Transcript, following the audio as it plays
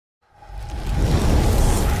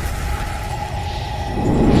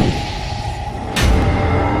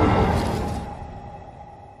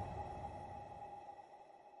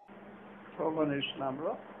యేసుక్రీస్తు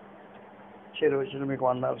నామములో చేరవచ్చిన మీకు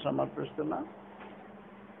వందనాలు సమర్పిస్తున్నా.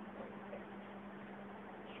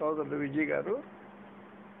 సోదరుడు విజయ్ గారు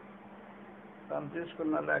తాను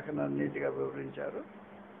తీసుకున్న లేఖనాన్ని నీటిగా వివరించారు.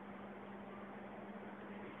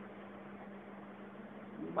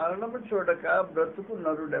 మరణము చూడక బ్రతుకు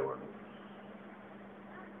నరుడెవడు?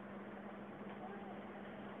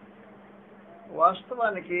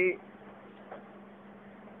 వాస్తవానికి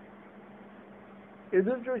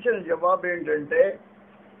ఎదురు చూసిన జవాబు ఏంటంటే,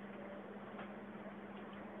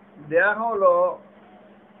 దేహంలో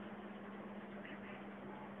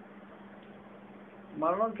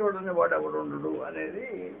మరణం చూడని వాడు ఎవడుండడు అనేది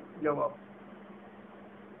జవాబు.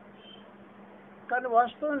 కానీ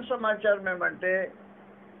వాస్తవ సమాచారం ఏమంటే,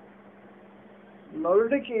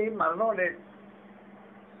 నరుడికి మరణం లేదు.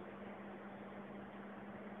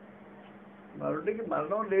 నరుడికి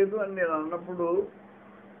మరణం లేదు అని నేను అన్నప్పుడు,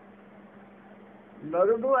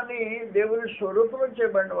 నరుడు అని దేవుని స్వరూపంలో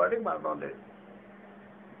చేయబడిన వాడికి మరణం లేదు.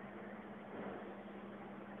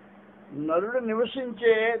 నరుడు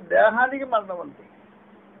నివసించే దేహానికి మరణం ఉంది.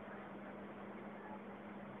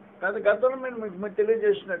 కాదు, గతంలో మీకు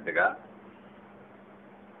తెలియజేసినట్టుగా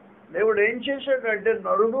దేవుడు ఏం చేశాడంటే,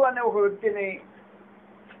 నరుడు అనే ఒక వ్యక్తిని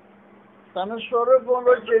తన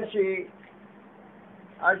స్వరూపంలో చేసి,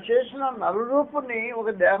 ఆ చేసిన నరురూపుని ఒక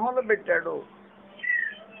దేహంలో పెట్టాడు.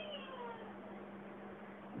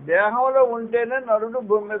 దేహంలో ఉంటేనే నరుడు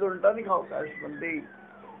భూమి మీద ఉండడానికి అవకాశం ఉంది.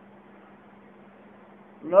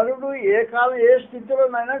 నరుడు ఏ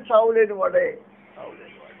స్థితిలోనైనా చావులేని వాడే.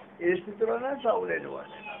 ఏ స్థితిలోనైనా చావులేని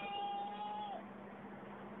వాడే.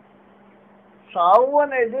 చావు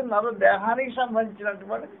అనేది నరు దేహానికి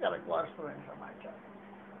సంబంధించినటువంటి కరెక్ట్ వాస్తవమైన సమాచారం.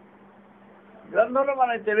 గ్రంథంలో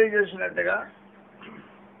మనకు తెలియజేసినట్టుగా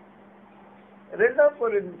 2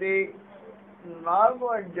 కొరింథీ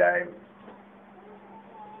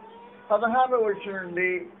 4:16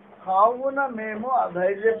 నుండి, కావున మేము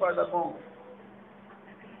అధైర్యపడము,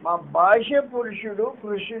 మా బాహ్య పురుషుడు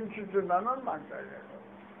కృషించుచున్నాను అని మాట్లాడాడు.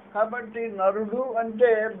 కాబట్టి నరుడు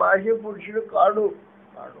అంటే బాహ్య పురుషుడు కాడు.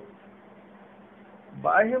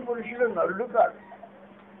 బాహ్య పురుషుడు నరుడు కాడు.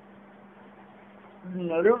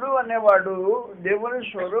 నరుడు అనేవాడు దేవుని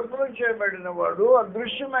స్వరూపంలో చేయబడిన వాడు,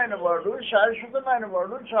 అదృశ్యమైన వాడు, శాశ్వతమైన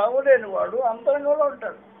వాడు, చావులేని వాడు, అంతరంగంలో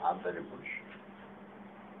ఉంటాడు. ఆంతర్య పురుషుడు.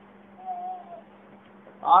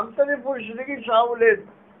 ఆంతర్య పురుషుడికి చావు లేదు.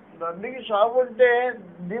 నరుడికి చావు ఉంటే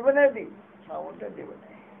దివనేది. చావు ఉంటే దివనే.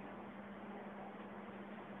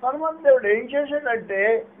 పరమాత్మ దేవుడు ఏం చేశాడంటే,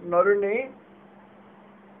 నరుని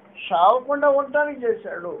చావకుండా ఉండటానికి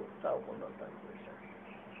చేశాడు. చావకుండా ఉండటానికి చేశాడు.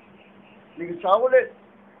 నీకు చావు లేదు.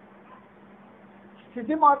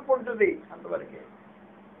 స్థితి మార్పు ఉంటుంది. అంతవరకే.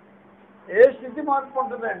 ఏ స్థితి మార్పు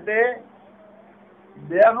ఉంటుంది అంటే,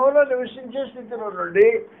 దేహంలో నివసించే స్థితిలో నుండి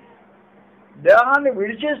దేహాన్ని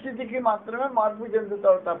విడిచే స్థితికి మాత్రమే మార్పు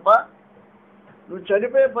చెందుతావు తప్ప నువ్వు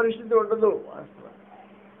చనిపోయే పరిస్థితి ఉండదు.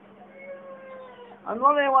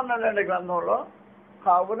 అందువల్ల ఏమన్నాడంటే గ్రంథంలో,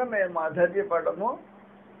 కావున మేము అధైర్యపడము,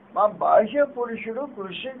 మా బాహ్య పురుషుడు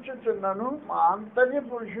కృషించుచున్నాను, మా ఆంతర్య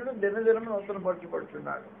పురుషుడు దినదినం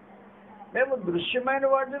నూతనపరచబడుతున్నాడు. మేము దృశ్యమైన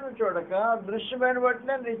వాటిని చూడక దృశ్యమైన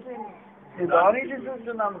వాటినే నిదానికి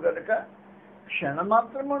చూస్తున్నాము కనుక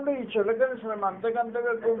క్షణమాత్రముండు ఈ చులకని శ్రమ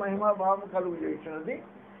అంతకంతగా మహిమాభావం కలుగు చేసినది.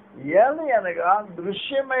 ఏమి అనగా,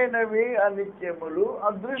 దృశ్యమైనవి అనిత్యములు,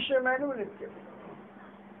 అదృశ్యమైనవి నిత్యములు.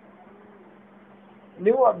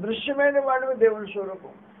 నువ్వు అదృశ్యమైన వాడివి. దేవుని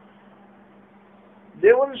స్వరూపం.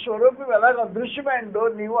 దేవుని స్వరూపం ఎలాగ అదృశ్యమైందో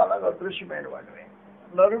నీవు అలాగ అదృశ్యమైన వాడివే.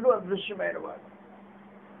 నరుడు అదృశ్యమైన వాడు.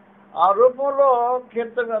 ఆ రూపంలో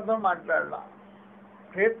కీర్తన గ్రంథం మాట్లాడలా.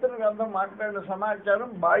 కీర్తన గ్రంథం మాట్లాడిన సమాచారం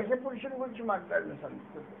బాహ్య పురుషుని గురించి మాట్లాడిన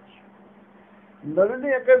సంగతి. నరుడి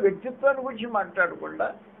యొక్క వ్యక్తిత్వాన్ని గురించి మాట్లాడకుండా,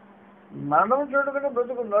 మరణం చూడకుండా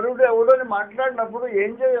బ్రతుకు నరుడు ఎవడని మాట్లాడినప్పుడు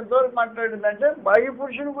ఎంతవరకు మాట్లాడిందంటే, బాహ్య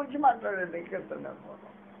పురుషుని గురించి మాట్లాడింది కీర్తన గ్రంథంలో.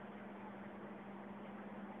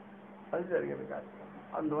 అది జరిగింది కాదు.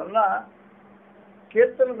 అందువల్ల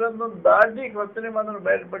కీర్తన గ్రంథం దాటి కొత్త నిబంధన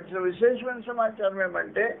బయటపరిచిన విశేషమైన సమాచారం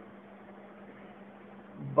ఏమంటే,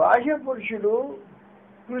 బాహ్య పురుషుడు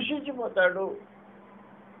కృషించిపోతాడు,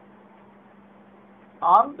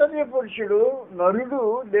 ఆంతర్య పురుషుడు నరుడు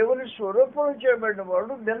దేవుని స్వరూపంలో చేయబడిన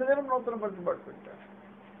వాడు దినదినం నూతనపరచబడుతుంటాడు.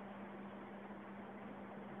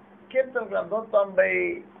 కీర్తన గ్రంథం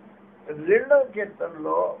 92వ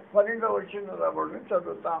కీర్తనలో 12వ వచనం రాబడి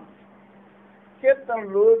చదువుతాం.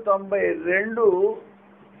 కీర్తనలు 92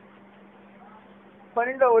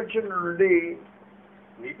 12వ వచనం నుండి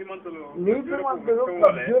నీతిమంతులు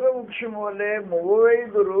ఖర్జూర వృక్షం వలె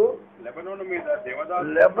మొవ్వెదురు, లెబనోను మీద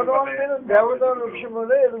దేవదారు వృక్షం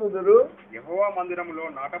వలె ఎదుగుదురు. యెహోవా మందిరములో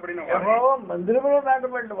నాటబడిన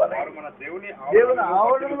వారు మన దేవుని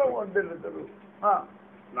ఆవరణలో వర్ధిల్లుదురు.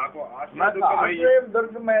 నాకు ఆశ్రయం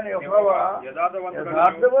దొరకమైన యెహోవా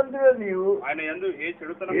యథార్థవంతుడు నీవు, ఆయన యందు ఏ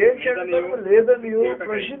చెడుతనము లేదనియు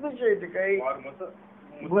ప్రసిద్ధి చేయుటకై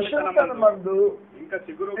ముసలితనమందు ఇంకా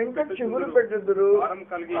చిగురు పెట్టుదురు.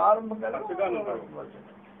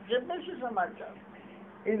 చెప్పేసి సమాచారం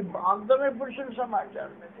ఇది ఆంతర్య పురుషుల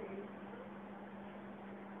సమాచారం.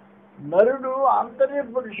 నరుడు ఆంతర్య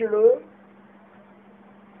పురుషుడు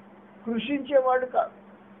కృషించేవాడు కాదు,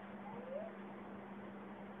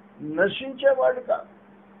 నశించేవాడు కాదు,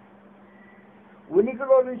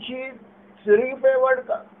 ఉనికిలో నుంచి తిరిగిపోయేవాడు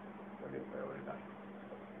కాదు.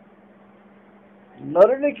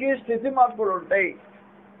 నరునికి స్థితి మార్పులు ఉంటాయి,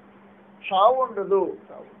 చావు ఉండదు.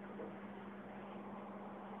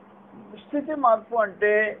 స్థితి మార్పు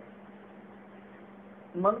అంటే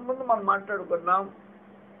ముందు మనం మాట్లాడుకున్నాం.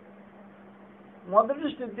 మొదటి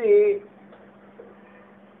స్థితి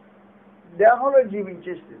దేహంలో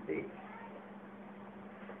జీవించే స్థితి.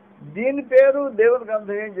 దీని పేరు దేవుని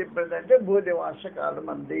గ్రంథం ఏం చెప్పిందంటే భూనివాస కాలం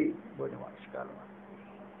అంది. భూనివాస కాలం అంది.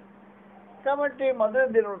 కాబట్టి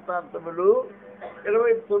మొదటి దినవృత్తాంతములు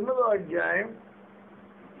 29వ అధ్యాయం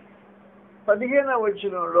 15వ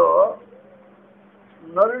వచనంలో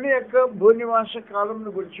నరుని యొక్క భూనివాస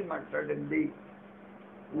కాలంను గురించి మాట్లాడింది.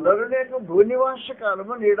 నరుని యొక్క భూనివాస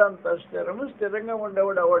కాలము నీడంత స్థిరంగా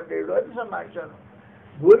ఉండేవాడు అవడేడు అని సమాచారం.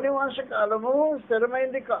 భూనివాస కాలము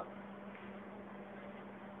స్థిరమైంది కాదు.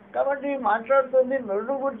 కాబట్టి మాట్లాడుతుంది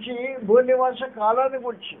నరుడు గురించి, భూనివాస కాలాన్ని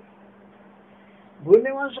గురించి.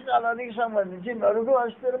 భూనివాస కాలానికి సంబంధించి నరుడు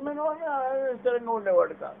స్థిరంగా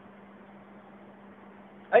ఉండేవాడు కాదు.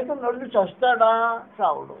 అయితే నరుడు చస్తాడా?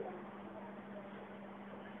 చావుడు.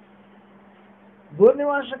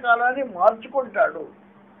 భూనివాస కాలాన్ని మార్చుకుంటాడు.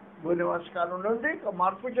 భూనివాస కాలం నుండి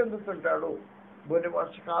మార్పు చెందుతుంటాడు.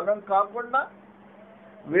 భూనివాస కాలం కాకుండా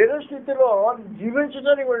వేరే స్థితిలో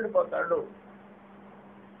జీవించడానికి వెళ్ళిపోతాడు.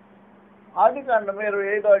 ఆది కాండం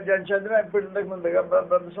 25వ అధ్యాయం చదివిన ఇప్పుడు ఇంతకు ముందుగా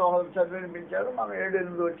సహోదరు చదివినిపించారు. మనం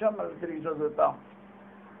 7-8 వచ్చాం, మళ్ళీ తిరిగి చదువుతాం.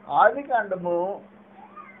 ఆది కాండము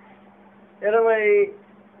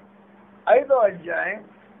 25వ అధ్యాయం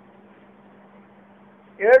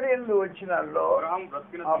 7-8 వచనాల్లో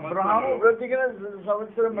అబ్రహాము బ్రతికిన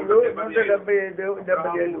సంవత్సరములు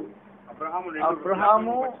 175 ఏళ్ళు.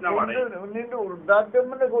 అబ్రహాము నిన్ను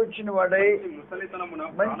వృద్ధాప్యమునకు వచ్చిన వాడై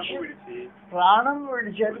మంచి ప్రాణం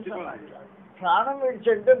విడిచేది సమాచారం. ప్రాణం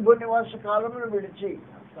విడిచంటే భూనివాస కాలమును విడిచి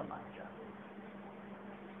సమాచారం.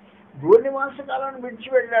 భూనివాస కాలాన్ని విడిచి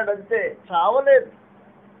వెళ్ళాడంతే, చావలేదు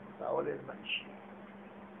మనిషి.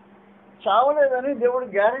 చావలేదని దేవుడు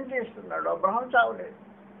గ్యారంటీ ఇస్తున్నాడు. అబ్రహాం చావలేదు.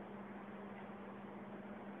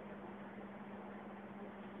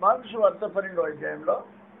 మార్కు సువార్త 12వ అధ్యాయంలో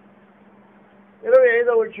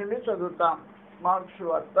 25వ వచనం చదువుతాం. మార్కు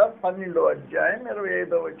సువార్త 12వ అధ్యాయం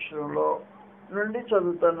 25వ వచనంలో నుండి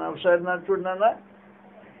చదువుతాను. ఒకసారి నాకు చూడనా.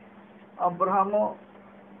 అబ్రహాము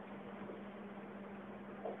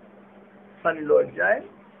 12వ అధ్యాయం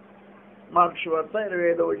మార్కు సువార్త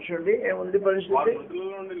 25వ వచనం ఏముంది పరిస్థితి?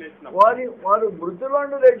 వారు మృతుల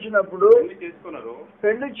నుండి లేచినప్పుడు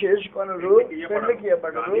పెళ్లి చేసుకొనరు, పెళ్లికి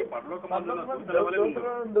ఇవ్వబడరు.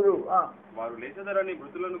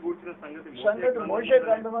 సంగతి మోషే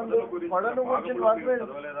గ్రంథమందు పడను కూర్చుని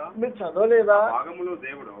మీరు చదవలేదా?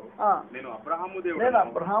 నేను అబ్రహాము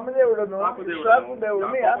దేవుడును, ఇస్సాకు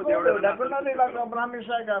దేవుడును, యాకోబు దేవుడు. ఎక్కడున్నారు నాకు అబ్రహాం,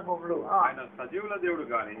 ఇస్సాకు, యాకోబులు? ఆయన సజీవుల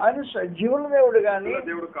దేవుడు కానీ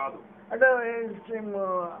దేవుడు కాదు. అంటే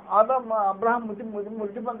అబ్రహాం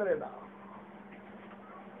మృతి పొందలేదా?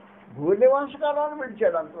 భూనివాస కాలాన్ని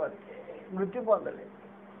విడిచాడు, అంతవరకు మృతి పొందలేదు.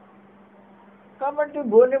 కాబట్టి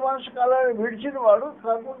భూనివాస కాలాన్ని విడిచిన వాడు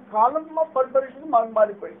కాలం పరిస్థితి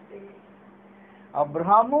మారిపోయింది.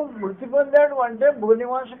 అబ్రహాము మృతి పొందాడు అంటే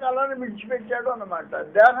భూనివాస కాలాన్ని విడిచిపెట్టాడు అన్నమాట.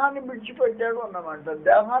 దేహాన్ని విడిచిపెట్టాడు అన్నమాట.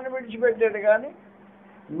 దేహాన్ని విడిచిపెట్టాడు కానీ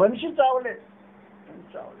మనిషి చావలేదు.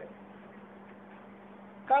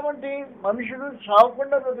 కాబట్టి మనుషుడు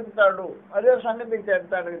చావకుండా బ్రతుకుతాడు. అదే సంగతి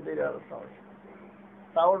చెప్తాడని తెలియాల్సిన అవసరం.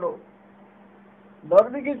 చావుడు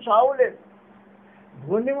నరుడికి చావు లేదు.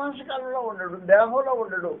 భూనివాస కాలంలో ఉండడు, దేహంలో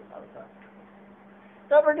ఉండడు.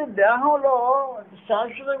 కాబట్టి దేహంలో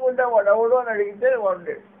శాశ్వతంగా ఉండేవాడు ఎవడు అని అడిగితే వాడు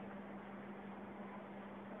లేడు.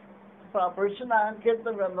 ఆ ప్రశ్న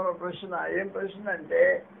కీర్తన గ్రంథంలో ప్రశ్న ఏం ప్రశ్న అంటే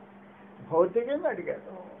భౌతికంగా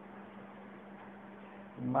అడిగాడు.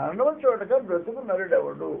 మరణం చూడక బ్రతుకు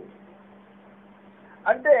నరుడెవడు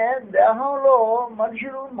అంటే దేహంలో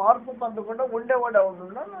మనుషులు మార్పు పొందకుండా ఉండేవాడు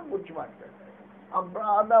ఎవడున్నా నా గురించి మాట్లాడాడు.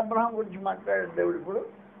 అబ్రహాం గురించి మాట్లాడాడు దేవుడు. ఇప్పుడు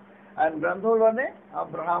ఆయన గ్రంథంలోనే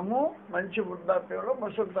అబ్రహాము మంచి వృద్ధాప్యంలో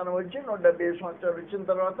ముసలితనం వచ్చి 170 సంవత్సరాలు వచ్చిన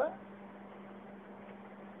తర్వాత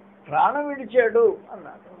ప్రాణం విడిచాడు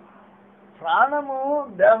అన్నాడు. ప్రాణము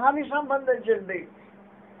దేహానికి సంబంధించింది.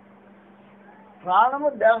 ప్రాణము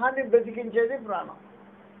దేహాన్ని బ్రతికించేది ప్రాణం.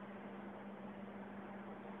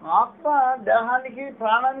 ఆత్మ దేహానికి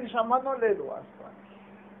ప్రాణానికి సంబంధం లేదు. వాస్తవానికి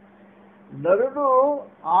నరుడు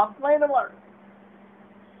ఆత్మ అయిన వాడు.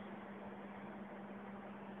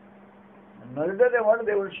 నరుడు అనేవాడు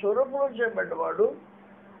దేవుడి స్వరూపంలో చేయబడ్డవాడు,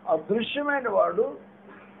 అదృశ్యమైన వాడు,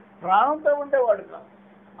 ప్రాణంతో ఉండేవాడు కాదు,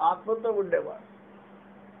 ఆత్మతో ఉండేవాడు.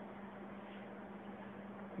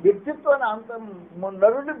 వ్యక్తిత్వాన్ని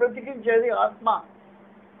నరుడిని బ్రతికించేది ఆత్మ,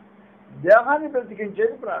 దేహాన్ని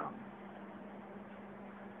బ్రతికించేది ప్రాణం.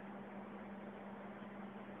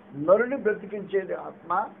 నరుని బ్రతికించేది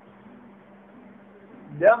ఆత్మ,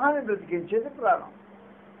 దేహాన్ని బ్రతికించేది ప్రాణం.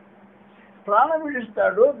 ప్రాణం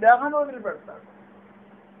విడిస్తాడు, దేహాన్ని వదిలిపెడతాడు.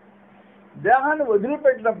 దేహాన్ని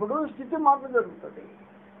వదిలిపెట్టినప్పుడు స్థితి మార్పు జరుగుతుంది.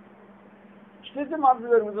 స్థితి మార్పు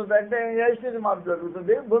జరుగుతుంది అంటే ఏ స్థితి మార్పు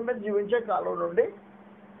జరుగుతుంది? భూమి మీద జీవించే కాలం నుండి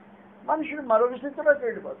మనుషుడు మరొక స్థితిలోకి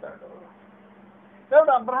వెళ్ళిపోతాడు.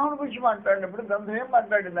 కాబట్టి అబ్రహాం గురించి మాట్లాడినప్పుడు గ్రంథం ఏం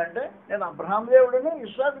మాట్లాడిందంటే, నేను అబ్రహాం దేవుడును,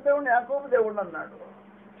 ఇస్సాకు దేవుడిని, యాకోబు దేవుడు అన్నాడు.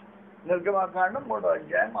 నిర్గమాకాండం 3వ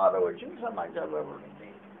అధ్యాయం 6వ వచనం సమాచారం ఉంది.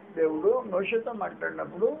 దేవుడు మోషేతో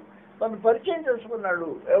మాట్లాడినప్పుడు తను పరిచయం చేసుకున్నాడు.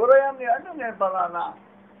 ఎవరయ్యా అంటే, నేను ఫలానా,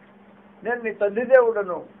 నేను నీ తండ్రి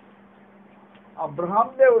దేవుడును, అబ్రహాం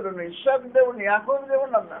దేవుడును, ఇస్సాకు దేవుడిని, యాకోబు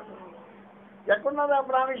దేవుడిని అన్నాడు. ఎక్కడున్నారు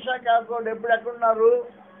అబ్రహాం, ఇస్సాకు, యాకోబు? ఎప్పుడు ఎక్కడున్నారు?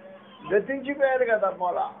 గతించిపోయారు కదా.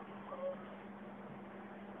 పోలా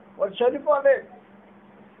వాడు చనిపోలేదు.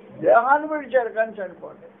 దేహాన్ని విడిచారు కానీ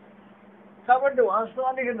చనిపోలేదు. కాబట్టి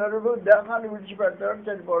వాస్తవానికి నరుడు దేహాన్ని విడిచిపెడతాడు,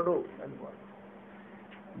 చనిపోడు.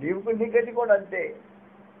 నీ గతి కూడా అంతే.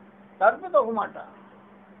 తర్వాత ఒక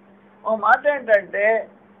మాట ఏంటంటే,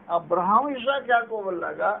 అబ్రహాం ఇస్సాకు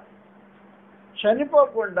యాకోబుల్లాగా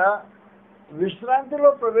చనిపోకుండా విశ్రాంతిలో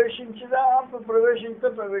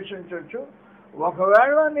ప్రవేశించవచ్చు.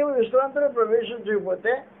 ఒకవేళ నీవు విశ్రాంతిలో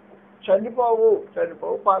ప్రవేశించకపోతే చనిపోవు,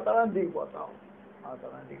 పాతాళాన్ని దిగిపోతావు.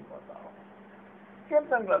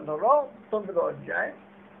 కీర్తన గ్రంథంలో 9వ అధ్యాయం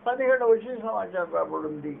 17వ వచనం సమాచారం రాబడి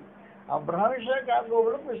ఉంది. అబ్రహాం ఇస్సాకు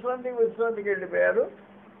యాకోబులు విశ్రాంతికి వెళ్ళిపోయారు.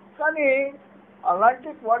 కానీ అలాంటి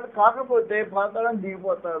వాళ్ళు కాకపోతే పాతాళాన్ని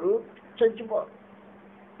దిగిపోతారు, చచ్చిపోరు.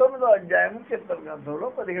 9వ అధ్యాయం కీర్తన గ్రంథంలో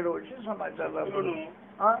 17వ వచనం సమాచారం రాబడి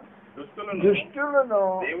దుష్టులను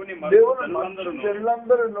దేవుని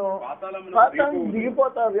చెల్లందరూ పాతాళాన్ని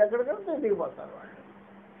దిగిపోతారు. ఎక్కడికంటే దిగిపోతారు. వాళ్ళు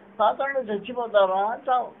పాతాళంలో చచ్చిపోతారా?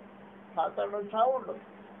 చావు. పాతాళంలో చావు ఉండదు.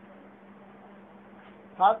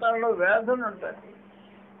 పాతాళంలో వేదన ఉంటుంది.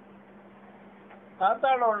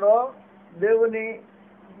 పాతాళంలో దేవుని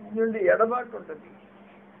నుండి ఎడబాటు ఉంటుంది.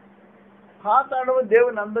 పాతాళంలో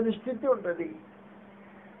దేవుని అందని స్థితి ఉంటుంది.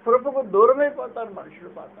 కృపకు దూరమైపోతారు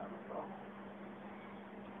మనుషులు.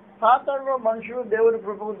 పాతాళంలో మనుషులు దేవుని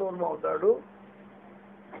కృపకు దూరం అవుతాడు,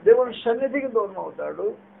 దేవుని సన్నిధికి దూరం అవుతాడు,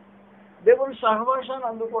 దేవుని సహవాసాన్ని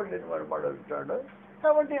అందుకోలేని వాడు పడుతాడు.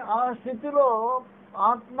 కాబట్టి ఆ స్థితిలో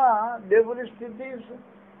ఆత్మ దేవుని స్థితి,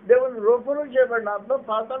 దేవుని రూపంలో చేయబడిన ఆత్మ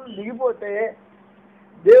పాతాళం దిగిపోతే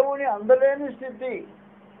దేవుని అందలేని స్థితి,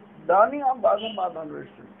 దాన్ని ఆ బాధ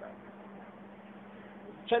అనుభవిస్తుంటాడు.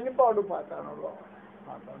 చనిపోడు పాతాళంలో,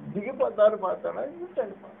 దిగిపోతారు పాతాళం,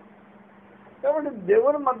 చనిపోతారు. కాబట్టి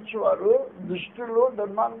దేవుని మర్చివారు, దుష్టులు,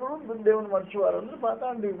 దుర్మార్గులు దేవుని మర్చివారు అందరూ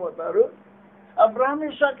పాతాళం దిగిపోతారు. అబ్రహాం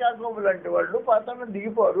ఇస్సాకు యాకోబు లాంటి వాళ్ళు పాతాళం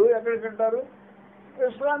దిగిపోరు. ఎక్కడికి వెళ్తారు?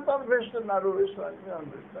 విశ్రాంతి అనుభవిస్తున్నారు.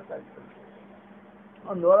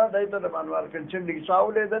 అందువల్ల దయతో మన వారికి చెండికి చావు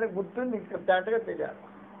లేదని గుర్తు నీకు తేటగా తెలియాలి.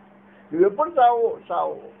 నువ్వు ఎప్పుడు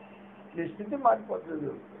చావు నీ స్థితి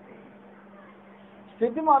మారిపోతుంది.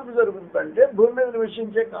 స్థితి మార్పు జరుగుతుందంటే భూమి మీద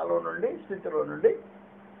నివసించే కాలం నుండి, స్థితిలో నుండి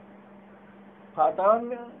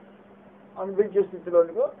పాతాళాన్ని అనుభవించే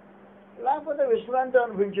స్థితిలోనికో, లేకపోతే విశ్రాంతి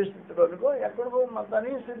అనుభవించే స్థితిలోనికో, ఎక్కడికో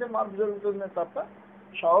మొత్తానికి స్థితి మార్పు జరుగుతుంది తప్ప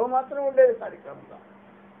చావు మాత్రం ఉండేది కార్యక్రమంగా.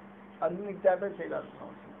 అది నీకు తేట చేయాల్సిన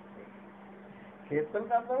అవసరం. కీర్తన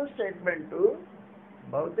గ్రంథం స్టేట్మెంటు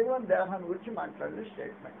భౌతికమైన దేహాన్ని గురించి మాట్లాడిన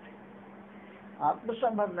స్టేట్మెంట్, ఆత్మ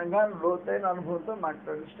సంబంధంగా లోతైన అనుభవంతో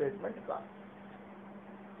మాట్లాడిన స్టేట్మెంట్ కాదు.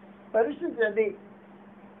 పరిస్థితి అది.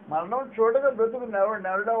 మరణం చూడగా బ్రతుకు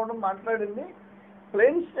నెరడవడం మాట్లాడింది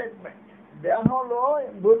ప్లెయిన్ స్టేట్మెంట్. దేహంలో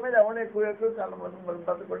భూమి మీద ఎవడ ఎక్కువ చాలా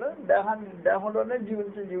మంది కూడా దేహంలోనే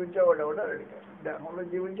జీవించేవాడు ఎవడో అడిగాడు. దేహంలో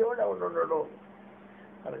జీవించేవాడు ఎవడు ఉండడు.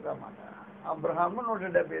 కరెక్ట్ అన్నమాట. అబ్రహాము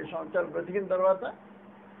 170 సంవత్సరాలు బ్రతికిన తర్వాత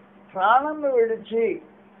ప్రాణము విడిచి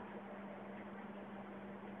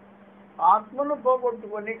ఆత్మను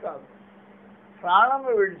పోగొట్టుకొని కాదు,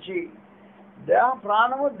 ప్రాణము విడిచి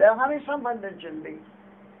ప్రాణము దేహానికి సంబంధించింది,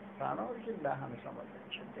 ప్రాణం వచ్చి దేహానికి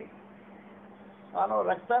సంబంధించింది, ప్రాణం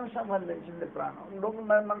రక్తానికి సంబంధించింది. ప్రాణం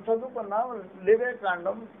మనం చదువుకున్నాం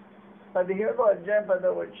లేవియకాండం 17వ అధ్యాయం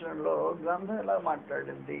 10వ వచనంలో గ్రంథం ఇలా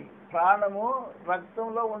మాట్లాడింది, ప్రాణము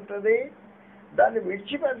రక్తంలో ఉంటుంది, దాన్ని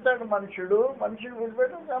విడిచిపెడతాడు మనుషుడు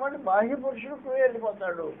విడిచిపెట్టాడు కాబట్టి బాహ్య పురుషుడికి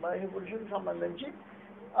వెళ్ళిపోతాడు, బాహ్య పురుషుడికి సంబంధించి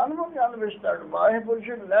అనుభవం అనిపిస్తాడు, బాహ్య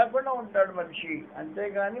పురుషుడు లేకుండా ఉంటాడు మనిషి,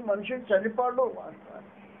 అంతేగాని మనుషుడు చనిపోడు.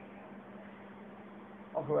 వాస్తవానికి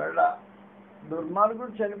ఒకవేళ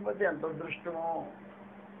దుర్మార్గుడు చనిపోతే ఎంత అదృష్టమో,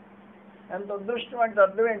 ఎంత అదృష్టం అంటే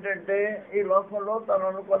అర్థం ఏంటంటే ఈ లోకంలో తను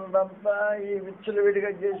అనుకున్నదంతా ఈ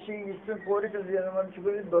విచ్చలవిడిగా చేసి ఇష్టం కోరికలు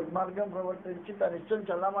జన్మించుకుని దుర్మార్గం ప్రవర్తించి తన ఇష్టం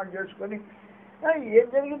చల్లామాట చేసుకొని ఏం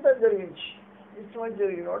జరిగిందో జరిగించి ఇష్టం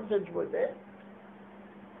జరిగిన వాడు చచ్చిపోతే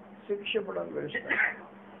శిక్ష ఎప్పుడు అనుభవిస్తాడు,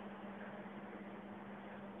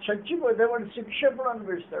 చచ్చిపోతే వాడు శిక్ష ఎప్పుడు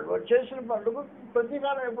అనుభవిస్తాడు, వాడు చేసిన పనులకు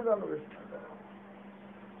ప్రతీకారం ఎప్పుడు అనుభవిస్తాడు.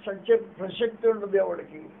 చచ్చే ప్రసక్తి ఉండదు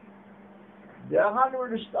దేవుడికి. దేహాన్ని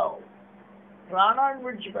విడిస్తావు, ప్రాణాన్ని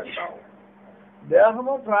విడిచిపెట్టావు.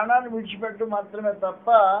 దేహము ప్రాణాన్ని విడిచిపెట్టు మాత్రమే తప్ప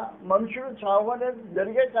మనుషుడు చావు అనేది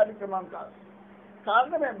జరిగే కార్యక్రమం కాదు.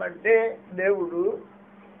 కారణం ఏమంటే దేవుడు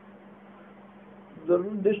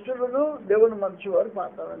దుష్టులను దేవుని మంచివారు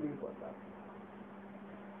పాతాళం దిగిపోతారు.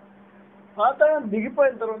 పాతాళం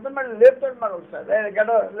దిగిపోయిన తర్వాత మళ్ళీ లేపుతాడు మనం ఒకసారి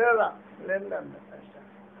గడవ లేదా లేదు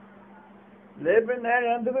లేపి నేను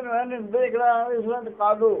ఎందుకు నేను ఇక్కడ ఇటువంటి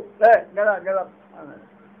కాదు లే గడ గడ అన్నాడు.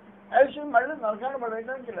 అయితే మళ్ళీ నరకాన్ని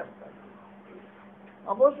పడేయడానికి లేపుతాడు.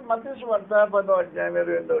 అపోస్తలుల మత్తయి సువార్త 10వ అధ్యాయం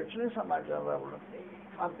 28వ వచనం సమాచారం రాబడింది.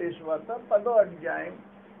 మత్తయి సువార్త 10వ అధ్యాయం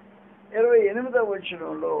 28వ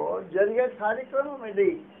వచనంలో జరిగే కార్యక్రమం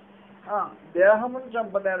ఇది. దేహమును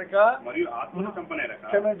చంపనేరక మరియు ఆత్మను చంపనేరక,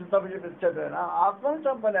 ఆత్మను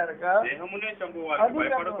చంపనేరక,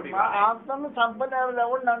 ఆత్మను చంపనేరలు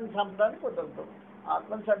ఎవడు నన్ను చంపడానికి కుదరదు,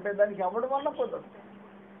 ఆత్మను చంపేదానికి ఎవడి వల్ల కుదరదు.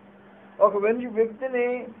 ఒక వ్యక్తిని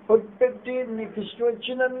పొట్టెట్టి నీకు ఇష్టం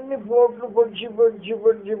వచ్చినన్ని పోట్లు పొడిచి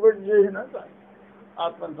చేసినా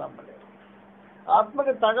ఆత్మను చంపలేదు.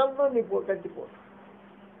 ఆత్మకి తగలదు నీ కత్తిపోటు.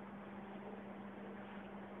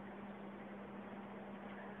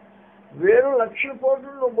 వేరు లక్షల కోట్లు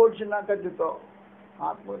నువ్వు పోల్చిన కత్తితో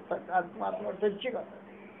ఆత్మ తెచ్చి కదా.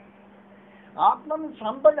 ఆత్మను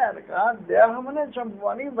చంపలేక దేహమునే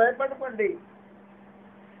చంపని భయపడకండి.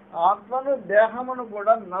 ఆత్మను దేహమును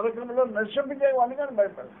కూడా నరకంలో నశింపజేయమని కానీ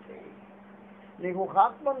భయపడండి. నీకు ఒక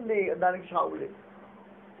ఆత్మ ఉంది, దానికి సాగు లేదు.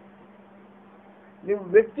 నీవు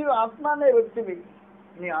వ్యక్తి ఆత్మ అనే వ్యక్తివి,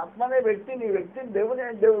 నీ ఆత్మ అనే వ్యక్తి, నీ వ్యక్తిని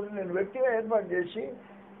దేవుడు నేను వ్యక్తిగా ఏర్పాటు చేసి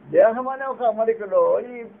దేహం అనే ఒక అమరికలో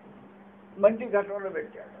ఈ మంటి ఘటంలో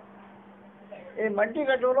పెట్టాడు. ఈ మంటి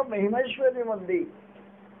ఘటంలో మహిమైశ్వర్యం ఉంది.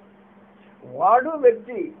 వాడు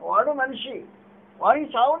వ్యక్తి, వాడు మనిషి, వాడికి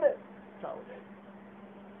చావులే.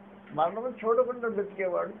 మరణము చూడకుండా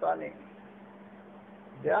బ్రతికేవాడు తానే.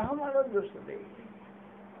 దేహం అనేది చూస్తుంది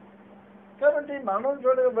కాబట్టి మరణం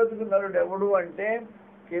చూడక బ్రతుకున్నాడు ఎవడు అంటే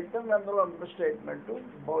కీర్తన గ్రంథంలో అంత స్టేట్మెంట్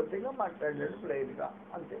భౌతికంగా మాట్లాడాడు ప్లేన్గా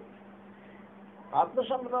అంతే.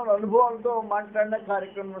 ఆత్మసంబంధం అనుభవాలతో మాట్లాడిన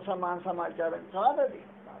కార్యక్రమం సమాచారం కాదది.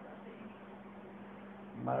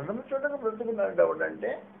 మరణం చూడక బ్రతుకున్నాడు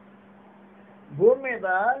ఎవడంటే భూమి మీద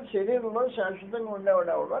శరీరంలో శాశ్వతంగా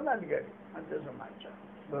ఉండేవాడు ఎవడు అని అడిగాడు అంతే సమాచారం.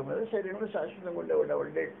 భూమి మీద శరీరంలో శాశ్వతంగా ఉండేవాడు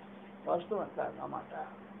ఎవడే వాస్తవం అన్నమాట.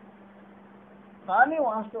 కానీ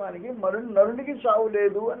వాస్తవానికి నరునికి చావు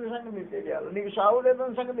లేదు అనే సంగతి నీకు తెలియాలి. నీకు చావు లేదు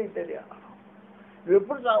అనే సంగతి నీకు తెలియాలి. నువ్వు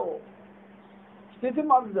ఎప్పుడు చావు స్థితి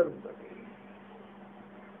మార్పు జరుగుతుంది.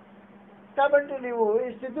 కాబట్టి నీవు ఈ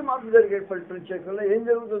స్థితి మార్పు జరిగే ప్రత్యేకంలో ఏం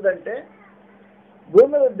జరుగుతుందంటే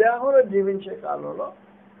భూమి మీద దేహంలో జీవించే కాలంలో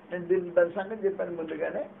నేను దాని సంగతి చెప్పాను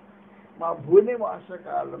ముందుగానే, మా భూనివాస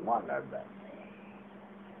కాలము అన్నాడు దాన్ని.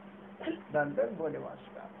 దాని పేరు భూనివాస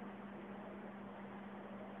కాలం.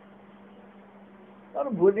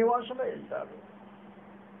 వారు భూనివాసంలో వెళ్తారు.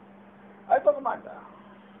 అయితే ఒక మాట,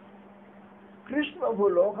 కృష్ణ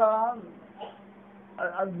ప్రభువులో ఒక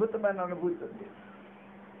అద్భుతమైన అనుభూతి ఉంది.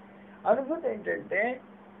 అనుభూతి ఏంటంటే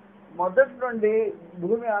మొదటి నుండి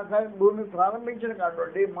భూమి ప్రారంభించిన కాడ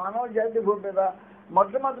నుండి మానవ జాతి భూమి మీద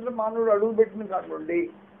మొట్టమొదటి మానవుడు అడుగుపెట్టిన కాడ నుండి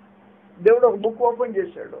దేవుడు ఒక బుక్ ఓపెన్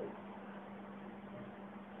చేశాడు.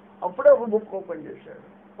 అప్పుడే ఒక బుక్ ఓపెన్ చేశాడు.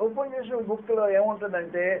 ఓపెన్ చేసిన బుక్లో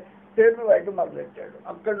ఏముంటుందంటే పేర్లు రాయటం మొదలెట్టాడు.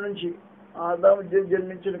 అక్కడి నుంచి ఆదాము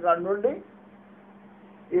జన్మించిన కాడ నుండి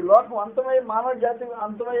ఈ లోకం అంతమయ్యే మానవ జాతి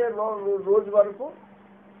అంతమయ్యే రోజు వరకు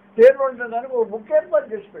పేర్లు ఉండడానికి ఒక బుక్ ఏర్పాటు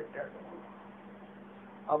చేసి పెట్టాడు.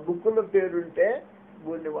 ఆ బుక్కులో పేరుంటే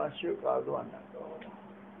భూనివాసి కాదు అన్నట్టు.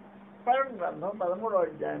 ప్రకటన గ్రంథం 13వ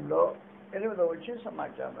అధ్యాయంలో 8వ వచ్చి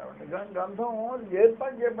సమాచారం. గ్రంథం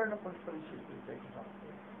ఏర్పాటు చేయబడిన పరిస్థితి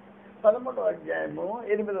 13వ అధ్యాయము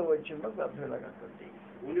 8వ వచ్చిన గ్రంథం ఇలాగంటుంది.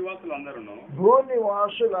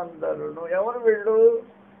 భూనివాసులందరూ ఎవరు వీళ్ళు?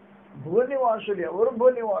 భూనివాసులు. ఎవరు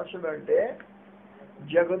భూనివాసులు అంటే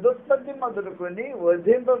జగదుత్పత్తి మొదలుకొని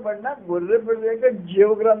వధింపబడిన గొర్రె పిల్ల యొక్క జీవ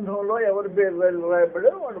గ్రంథంలో ఎవరి పేరు రాయబడి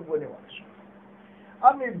వాడు భూనివాసులు.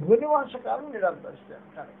 మీ భూనివాస కాలం మీరు అందిస్తారు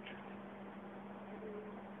కరెక్ట్.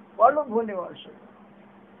 వాళ్ళు భూనివాసులు.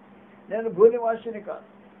 నేను భూనివాసిని కాదు.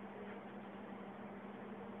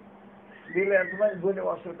 వీళ్ళు ఎంతమంది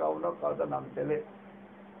భూనివాసులు కావునో కాదో నాకు తెలియదు.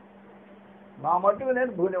 నా మట్టుకు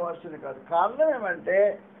నేను భూనివాసుని కాదు. కారణం ఏమంటే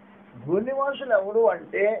భూనివాసులు ఎవరు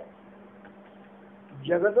అంటే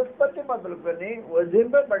జగదుత్పత్తి మొదలుకొని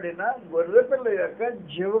వధింపబడిన గొర్రెపిల్ల యొక్క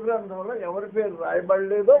జీవ గ్రంథంలో ఎవరి పేరు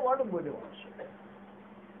రాయబడలేదో వాడు భూనివాసుడు.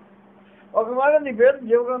 ఒకవేళ నీ పేరు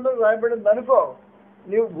జీవ గ్రంథం రాయబడింది అనుకో,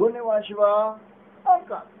 నీవు భూనివాసివా?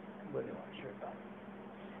 కాదు, భూనివాసివా కాదు.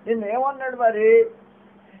 నిన్నేమన్నాడు మరి?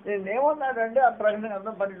 నేనేమన్నాడంటే ఆ ప్రకటన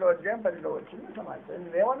గ్రంథం 12వ అధ్యాయం 12వ వచ్చింది సమాచారం.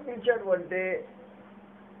 నేనేమని పిలిచాడు అంటే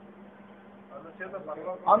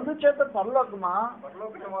అందుచేత పరలోకమా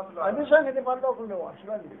అది సంగతి పరలోక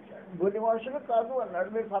నివాసులు అని పిలిచాడు. భూనివాసులు కాదు అన్నాడు.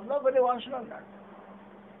 మీరు పరలోక నివాసులు అన్నాడు.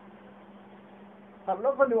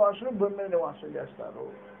 పరలోక నివాసులు భూమి మీద నివాసం చేస్తారు.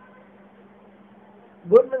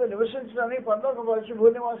 భూమి మీద నివసించడానికి పరలోక వాసి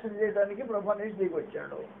భూనివాసం చేయడానికి ప్రభానికి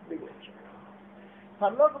దిగొచ్చాడు.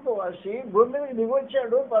 పరలోకపు వాసి భూమి మీదకి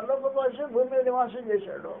దిగొచ్చాడు. పరలోకపు వాసి భూమి మీద నివాసం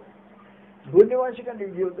చేశాడు. భూనివాసి కంటే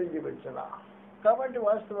జీవితం జీవించాలా. కాబట్టి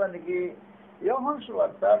వాస్తవానికి యోహాను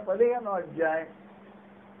సువార్త 15వ అధ్యాయం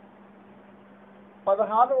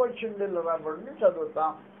 16వ వచనం రాబడి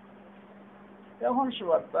చదువుతాం. యోహాను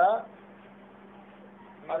సువార్త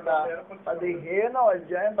 15వ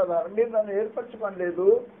అధ్యాయం 16. మీరు నన్ను ఏర్పరచుకోలేదు,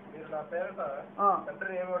 మీరు నా పేరట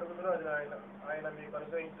తండ్రిని ఏమి అడుగుతారో అది ఆయన మీకు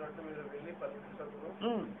అనుగ్రహించినట్టు మీరు వెళ్ళి పరిశీలించకును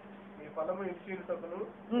మీ ఫలము ఇచ్చేటకును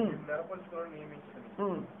నెరపరచుకుని నియమించండి.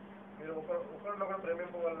 మీరు ఒకరినొకరు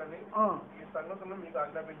ప్రేమింపవాలని ఈ సంగతులను మీకు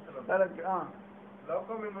ఆజ్ఞాపించున్నాను.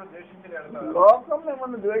 లోకం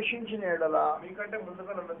మిమ్మల్ని ద్వేషించిన ఎడలా మీకంటే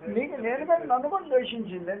ముందుగా నన్ను కూడా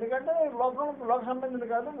ద్వేషించింది. ఎందుకంటే లోక సంబంధించి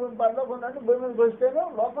కాదు, పరలోకం అంటే భూమి మీదకి వస్తేనే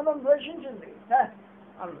లోకం నన్ను ద్వేషించింది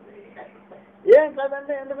అన్నది. ఏం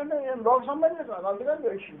కాదంటే ఎందుకంటే నేను లోక సంబంధించి కాదు, అందుకని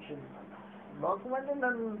ద్వేషించింది. లోకం అంటే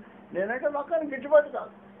నేనంటే లోకానికి గిట్టుబాటు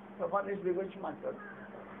కాదు. ప్రపంచ గురించి మాట్లాడుతున్నాను.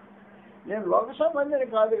 నేను లోక సంబంధిని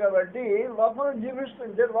కాదు కాబట్టి లోకంలో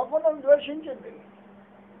జీవిస్తుంటే లోకం నన్ను ద్వేషించింది.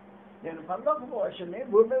 నేను పరలోకపు వాసిని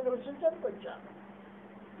భూమి మీద నివసించడానికి వచ్చాను.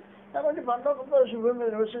 కాబట్టి పరలోకపు వాసి భూమి మీద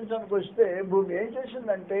నివసించడానికి వస్తే భూమి ఏం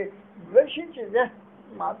చేసిందంటే ద్వేషించింది.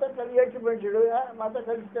 మాతో కలిసి ఏకీపించడు, మాతో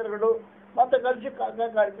కలిసి తిరగడు, మాతో కలిసి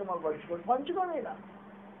కార్యక్రమాలు పంచుకోండి.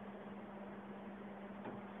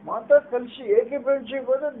 మాతో కలిసి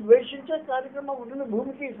ఏకీపించకపోతే ద్వేషించే కార్యక్రమం ఉంటుంది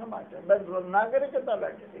భూమికి సమాచారం. దాంట్లో నాగరికత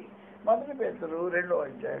అలాంటిది. 1 పేతురు 2వ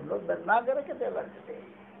అధ్యాయంలో దాని నాగరికత ఎలాంటిది.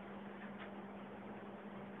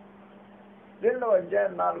 2వ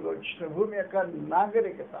అధ్యాయం 4వ వచ్చిన భూమి యొక్క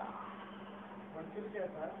నాగరికత. మనుషుల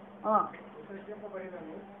చేత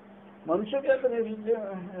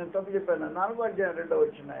తప్పు చెప్పాను. 4వ అధ్యాయం 2వ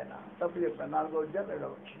వచ్చిన ఆయన తప్పు చెప్పాను. 4వ అధ్యాయం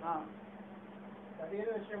 2వ వచ్చిన శరీర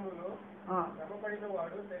విషయంలో శ్రమపడిన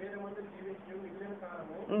వాడు శరీరమందు జీవించు మిగిలిన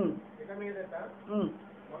కాలము ఇక మీదట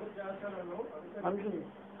మనుజాలను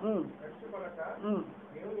నడుచుకొనక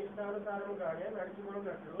దేవుని ఇష్టానుసారముగానే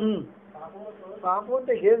నడుచుకున్నట్లు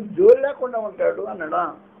పాపంతో ఏం జోరు లేకుండా ఉంటాడు అన్నాడా.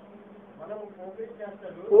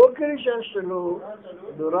 పోకిరి చేష్టలు,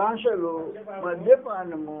 దురాశలు,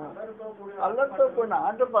 మద్యపానము, అల్లరితో కూడిన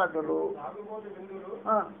ఆటపాటలు,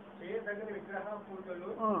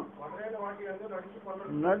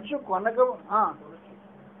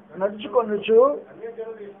 నడుచుకొనొచ్చు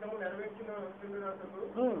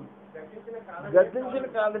గతించిన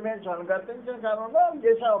కాలమే చాలు. గతించిన కాలంలో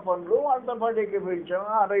చేసాము పనులు, వాళ్ళతో పాటు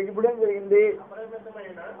ఎక్కిపించాము. ఇప్పుడేం జరిగింది?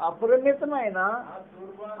 అపరిమితమైన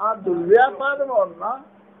ఆ దుర్వ్యాపారం వలన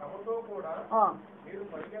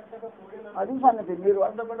అది సంగతి. మీరు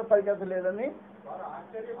వాళ్ళతో పాటు పరిగెత్తలేదని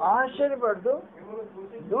ఆశ్చర్యపడుతూ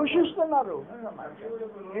దూషిస్తున్నారు.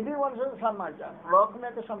 ఇది వలసిన సమాచారం, లోకం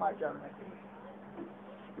యొక్క సమాచారం.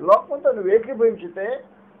 లోకంతో నువ్వు ఏకీభవించితే,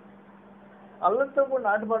 అల్లరితో కూడా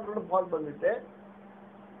నాటుబాటలో పాల్పొందితే,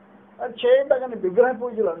 అది చేయదగని విగ్రహ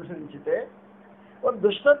పూజలు అనుసరించితే, ఒక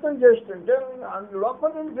దుష్టత్వం చేస్తుంటే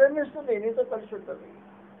లోకం నేను ప్రేమిస్తుంది, నీతో కలిసి ఉంటుంది.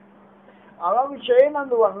 అలా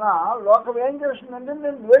చేయనందువలన లోకం ఏం చేస్తుందంటే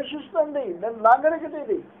నేను ద్వేషిస్తుంది. నేను నాగరికత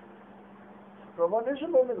ఇది. ప్రభువు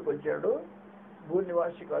భూమి మీదకి వచ్చాడు.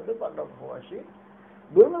 భూనివాసి కాదు, పరలోకవాసి.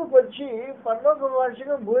 భూమికి వచ్చి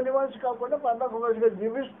పరలోకవాసిగా భూనివాసి కాకుండా పరలోకవాసిగా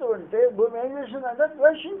జీవిస్తూ ఉంటే భూమి ఏం చేసిందంటే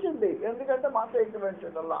ద్వేషించింది. ఎందుకంటే మాతో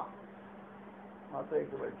ఏకీభవించటల్లా.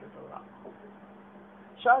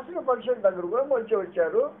 శాస్త్ర పరిషత్ దగ్గర కూడా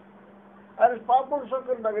వచ్చారు. ఆయన పాపురుషుల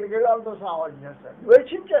దగ్గరికి వెళ్ళి వాళ్ళతో సమావేశం చేస్తారు.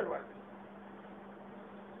 ద్వేషించారు వాళ్ళు.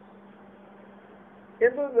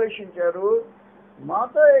 ఎందుకు ద్వేషించారు?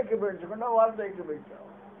 మాతో ఏకీభవించకుండా వాళ్ళతో ఏకీభవించారు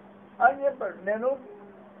అని చెప్పాడు. నేను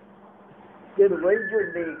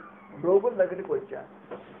వైద్యుడిని, రోగుల దగ్గరికి వచ్చాను.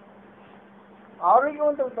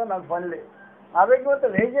 ఆరోగ్యవంతులతో నాకు పని లేదు.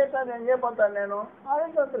 ఆరోగ్యవంతులు ఏం చేస్తాను, ఏం చేయబోతాను నేను?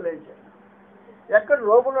 ఆరోగ్యవంతులు ఏం చేయను. ఎక్కడ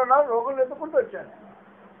రోగులు ఉన్నా రోగులు ఎత్తుకుంటూ వచ్చాను.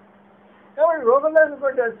 కాబట్టి రోగులు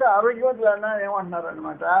ఎత్తుకుంటూ వస్తే ఆరోగ్యవంతులు అన్నా ఏమంటున్నారు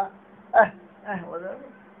అనమాట,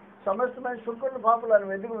 సమస్తమైన శుల్కులు పాపులు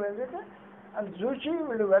అని వెందుకు అని చూసి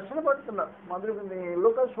వీళ్ళు వ్యసన పడుతున్నారు. మొదలుకుంది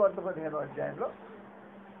లూకాసు వార్త 15వ అధ్యాయంలో.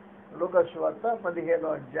 లూకాసు వార్త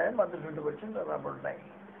 15వ అధ్యాయం మొదటి నుండి వచ్చిన రాబడ్డాయి.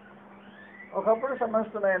 ఒకప్పుడు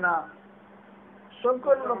సమస్తమైన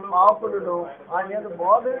శుల్కులను పాపులను ఆయన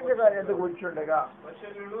బోధించగా ఎందుకు కూర్చుండగా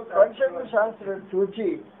పరిశుద్ధ శాస్త్రం చూచి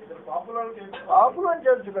పాపులను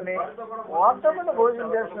చేర్చుకుని వార్త మీద భోజనం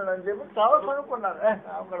చేస్తున్నాడు అని చెప్పి చాలా చదువుకున్నారు.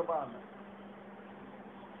 అక్కడ బాగున్నారు.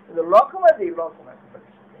 ఇది లోకం, అది లోకం.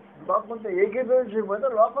 లోకంతో ఏకీభవించకపోతే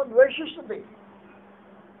లోకం ద్వేషిస్తుంది.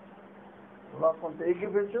 లోకంతో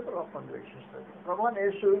ఏకీభవించదు, లోకం ద్వేషిస్తుంది. ప్రభువైన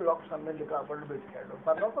యేసు లోక సంబంధి కాపాడు బతికాడు.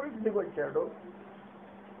 పరలోకానికి దిగొచ్చాడు.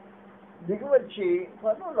 దిగివచ్చి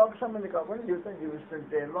లోక సంబంధి కాకుండా జీవితం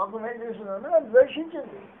జీవిస్తుంటే లోకం ఏం చేసిందంటే అది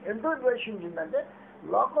ద్వేషించింది. ఎందుకు ద్వేషించిందంటే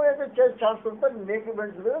లోకం ఏదో చేస్తుంటే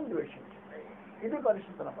ఏకీభవించడం ద్వేషించింది. ఇది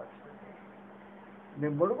పరిస్థితుల పరిస్థితి.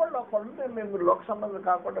 మిమ్మల్ని కూడా లోకం ఉంటే మేము లోక సంబంధం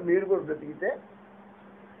కాకుండా మీరు కూడా బ్రతికితే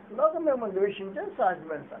లోకం మేము ద్వేషించే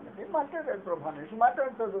సహజమైన సంగతి. మాట్లాడాడు ప్రభానేసి.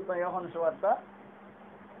 చదువుతాం యోహాను సువార్త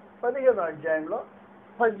 15వ అధ్యాయంలో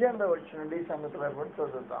 18వ వచనం ఈ సంగతులు కూడా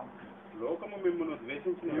చదువుతాం. లోకము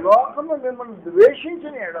మిమ్మల్ని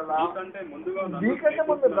ద్వేషించిన ఎడల నీకంటే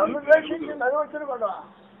ముందు నన్ను ద్వేషించింది. అది వచ్చిన గొడవ.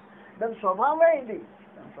 దాని స్వభావమే ఇది.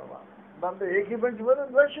 దాని స్వభావం దాంతో ఏకీభవించబోదు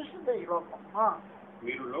ద్వేషిస్తుంది ఈ లోకం.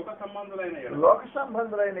 లోక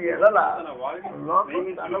సంబంధులైన ఎడల లోకం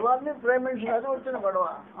తన వారిని ప్రేమించిన అది వచ్చిన గొడవ.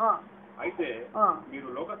 అయితే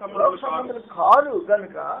లోక సంబంధులు కారు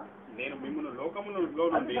కనుక నేను మిమ్మల్ని లోకం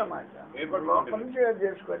నుంచి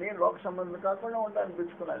చేసుకొని లోక సంబంధం కాకుండా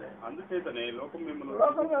ఉండాలనిపించుకున్నది. అందుచేతనే లోకం మిమ్మల్ని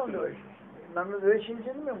ద్వేషించింది. నన్ను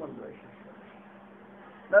ద్వేషించింది, మిమ్మల్ని ద్వేషించింది.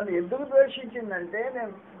 నన్ను ఎందుకు ద్వేషించిందంటే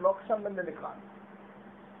నేను లోక సంబంధిని కాను.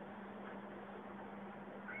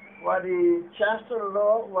 వారి చేష్టల్లో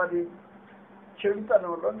వారి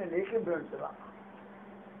చెడుతనంలో నేను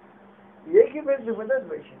ఏకీభవించకుండా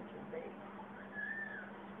ద్వేషించింది.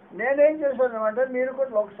 నేనేం చేశాను అంటే మీరు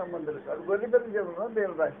కూడా లోక సంబంధాలు కాదు. గొర్రెపిల్ల జీవనంలో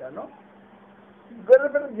పేరు రాశాను.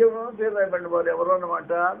 గొర్రెపిల్ల జీవనంలో పేరు రాయబడిన వారు ఎవరు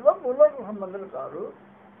అన్నమాట లోక సంబంధాలు కాదు.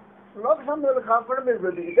 లోక సంబంధాలు కాకుండా మీరు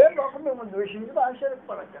బ్రతికితే లోకం మిమ్మల్ని ద్వేషించి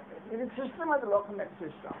ఆశ్చర్యపడకండి. ఇది సిస్టమ్, అది లోకం యొక్క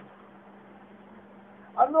సిస్టమ్.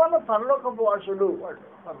 అందువల్ల పరలోకపు వాసులు వాళ్ళు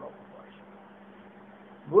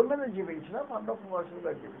భూమి మీద జీవించినా పరలోకపు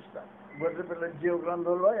వాసులుగా జీవిస్తారు. గొర్రెపిల్ల జీవ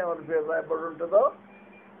గ్రంథంలో ఎవరి పేరు రాయబడి ఉంటుందో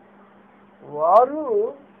వారు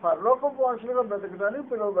పరలోకపు వాసులుగా బ్రతకడానికి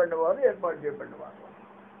పిలువబడిన వారు, ఏర్పాటు చేయబడిన వారు.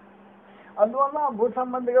 అందువల్ల భూ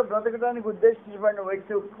సంబంధిగా బ్రతకడానికి ఉద్దేశించబడిన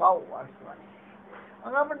వ్యక్తి కావు వాస్తవానికి.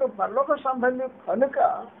 కాబట్టి పరలోక సంబంధి కనుక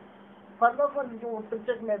పరలోకం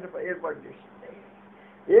ప్రత్యేకంగా ఏర్పాటు చేసింది.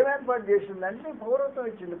 ఏం ఏర్పాటు చేసిందంటే పౌరత్వం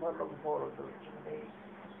ఇచ్చింది. పరలోక పౌరత్వం ఇచ్చింది.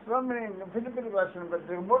 ఫిలిప్పీలకు రాసిన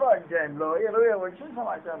పత్రిక 3వ అధ్యాయంలో 20వ వచ్చిన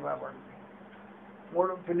సమాచారం రాబడింది.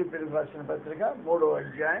 ఫిలిప్పీలకు రాసిన పత్రిక 3వ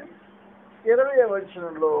అధ్యాయం 20వ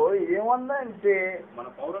వచనంలో ఏమన్నా మన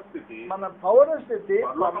పౌరస్థితి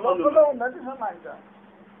పరలోకంలో ఉన్నది సమాచారం.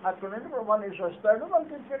 అక్కడి నుండి ప్రభానేసి వస్తాడు, మనం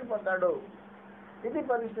తీసుకెళ్ళిపోతాడు. ఇది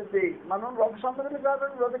పరిస్థితి. మనం లోక సంబంధులు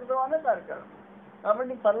కాకుండా బ్రతకడం అనే కార్యక్రమం.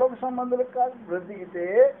 కాబట్టి పరలోక సంబంధులు కాదు బ్రతికితే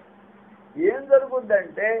ఏం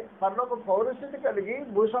జరుగుద్దంటే పరలోక పౌరస్థితి కలిగి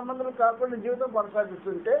భూ సంబంధులు కాకుండా జీవితం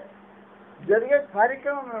కొనసాగిస్తుంటే జరిగే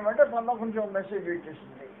కార్యక్రమం ఏమంటే పరలోకం నుంచి మెసేజ్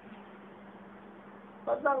ఇచ్చేసింది.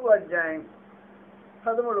 14వ అధ్యాయం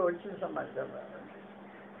 13వ వచ్చిన సమాచారం.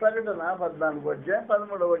 ప్రకటన 14వ అధ్యాయం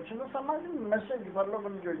 13వ వచ్చిన సమాచారం మెసేజ్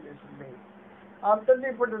పరలోకం నుంచి వచ్చేసింది. అంతటి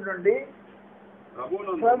ఇప్పటి నుండి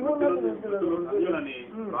ప్రభునందు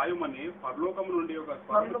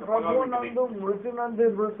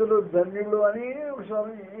మృతులు ధన్యులు అని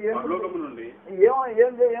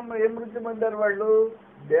ఏం మృతి పొందారు వాళ్ళు?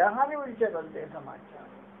 దేహాన్ని విడిచారు అంతే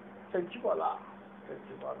సమాచారం. చచ్చిపోలా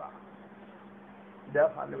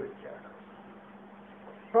దేహాన్ని విడిచాడు.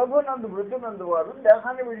 ప్రభునందు మృతి నందు వారు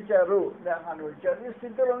దేహాన్ని విడిచారు. ఈ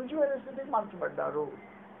స్థితిలో నుంచి వేరే స్థితికి మార్చబడ్డారు.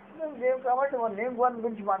 కాబట్టి నేను వారి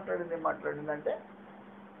గురించి మాట్లాడిందంటే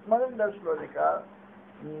మొదటి దశలోనిక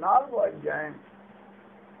 4వ అధ్యాయం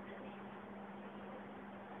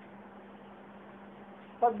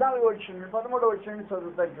 14వ వచనం 13వ వచనం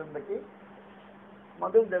చదువుతా కిందకి.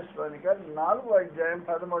 మొదటి దశలోనిక 4వ అధ్యాయం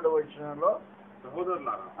 13వ వచనంలో,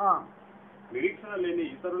 సహోదరులారా, నిరీక్షణ లేని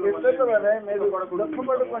ఇతరుల మీరు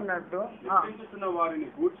దుఃఖపడుకున్నట్టు వారిని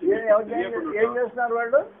గూర్చి ఏం చేస్తున్నారు?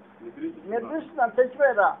 వాళ్ళు నిద్రిస్తున్నారు.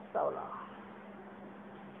 చచ్చిపోయారా? చావలా.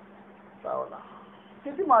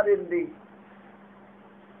 స్థితి మారింది.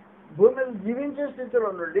 భూమి మీద జీవించే స్థితిలో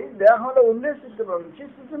నుండి దేహంలో ఉండే స్థితిలో నుంచి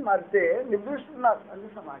స్థితి మారితే నిద్రిస్తున్నారు అని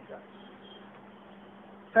సమాచారం.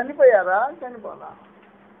 చనిపోయారా? చనిపోలా.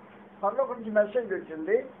 పనిలో కొంచెం మెసేజ్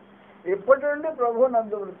వచ్చింది. ఇప్పటి నుండి ప్రభు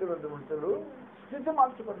నందు వృత్తులు స్థితి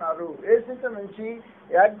మార్చుకున్నారు. ఏ స్థితి నుంచి?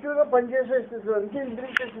 యాక్టివ్గా పనిచేసే స్థితిలో నుంచి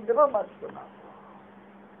నిద్రించే స్థితిలో మార్చుకున్నారు.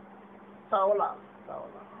 చావలా.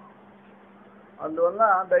 అందువల్ల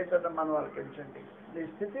దయచేసి మనం వాళ్ళకి పెంచండి. నీ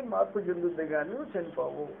స్థితి మార్పు చెందుద్ది కానీ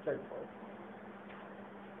చనిపోవు.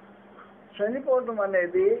 చనిపోవటం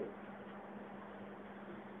అనేది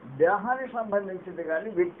దేహానికి సంబంధించింది కానీ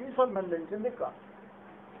వ్యక్తికి సంబంధించింది కాదు.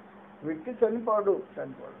 వ్యక్తి చనిపోడు.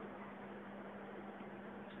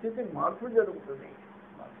 స్థితి మార్పు జరుగుతుంది.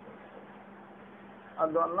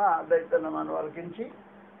 అందువల్ల దయచేసి మనం వాళ్ళకించి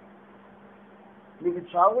నీకు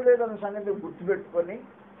చావు లేదన్న సంగతి గుర్తుపెట్టుకొని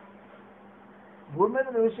భూమి మీద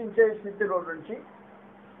నివసించే స్థితిలో నుంచి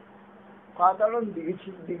పాతాళం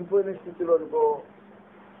దిగిపోయిన స్థితిలోనికో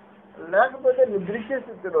లేకపోతే నిద్రించే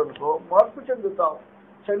స్థితిలోనికో మార్పు చెందుతావు.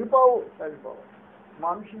 చనిపోవు.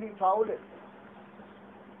 మనుషునికి చావు లేదు.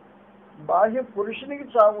 బాహ్య పురుషునికి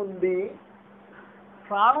చావు ఉంది.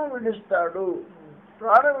 ప్రాణం విడుస్తాడు.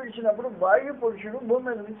 ప్రాణం విడిచినప్పుడు బాహ్య పురుషుడు భూమి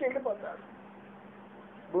మీద నుంచి వెళ్ళిపోతాడు.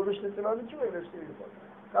 భూమి స్థితిలో నుంచి వెళ్ళిపోతాడు.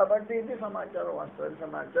 కాబట్టి ఇది సమాచారం, వాస్తవ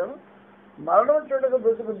సమాచారం. మరణం చూడక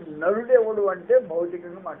బ్రతుకు నరుడెవడు అంటే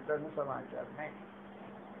భౌతికంగా మాట్లాడిన సమాచారమే.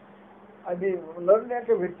 అది నరుని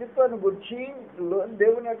యొక్క వ్యక్తిత్వాన్ని గురించి,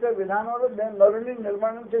 దేవుని యొక్క విధానంలో నరుని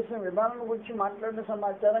నిర్మాణం చేసిన విధానం గురించి మాట్లాడిన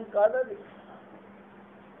సమాచారం కాదది.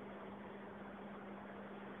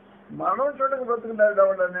 మరణం చూడక బ్రతుకున్నాడు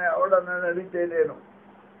ఎవడని అడిగితే నేను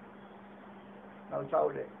నాకు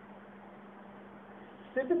చావులే.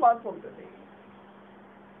 స్థితి మార్పు ఉంటుంది.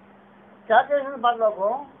 కేకేసిన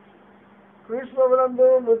పరలోకం క్రీస్తు ప్రభునందు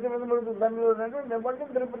మృతి దండలు నేను బట్టి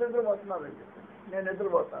నిద్రపోతున్నాను అని చెప్పి నేను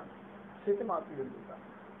నిద్రపోతాను. స్థితి మార్పు చెందుతాను.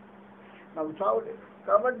 నాకు చావు లేదు.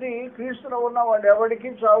 కాబట్టి క్రీస్తులో ఉన్న వాడు ఎవరికి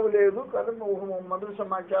చావు లేదు కదా. మొదటి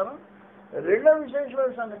సమాచారం. రెండో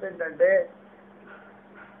విశేషమైన సంగతి ఏంటంటే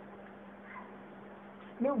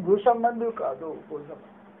నువ్వు భూ సంబంధివి కాదు.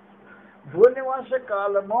 భూనివాస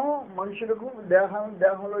కాలము మనుషులకు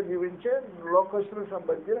దేహంలో జీవించే లోకస్తులకు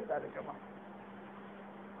సంబంధించిన కార్యక్రమం.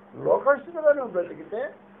 లోకస్తులుగా నువ్వు బ్రతికితే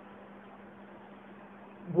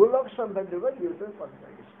భూలోక సంబంధిగా జీవితం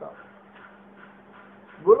కొనసాగిస్తావు.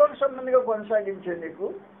 భూలోక సంబంధిగా కొనసాగించే నీకు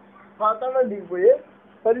పాతాళం దిగిపోయే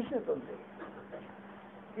పరిస్థితి ఉంది.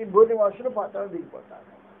 ఈ భూనివాసులు పాతాళం దిగిపోతారు.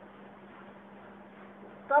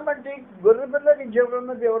 కాబట్టి గొర్రె పిల్లకి జీవనం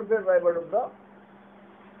మీద ఎవరి పేరు రాయబడుందో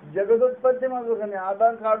జగదుత్పత్తి మొదలుకొని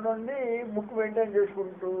ఆధార్ కార్డు నుండి బుక్ మెయింటైన్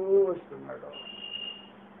చేసుకుంటూ వస్తున్నాడు.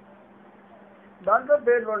 దాంట్లో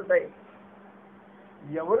పేర్లు ఉంటాయి.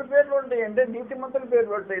 ఎవరి పేర్లు ఉంటాయి అంటే నీతిమంతుల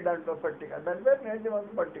పేర్లు ఉంటాయి దాంట్లో పట్టిక. దాని పేరు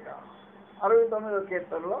నీతిమంతుల పట్టిక. 69వ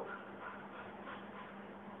కీర్తనలో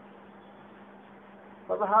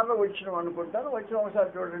 16లో వచ్చినాం అనుకుంటాను. వచ్చిన ఒకసారి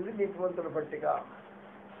చూడండి. నీతిమంతుల పట్టిక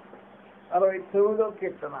 69వ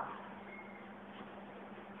కీర్తన.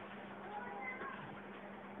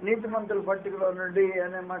 నీతిమంతుల పట్టికలో నుండి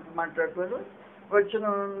అనే మాట మాట్లాడుతారు. వచ్చిన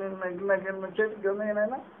చేతికి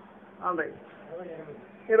ఉందైనా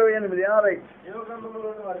 28 రైట్.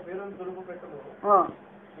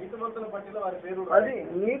 అది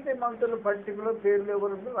నీతిమంతుల పట్టికలో పేర్లు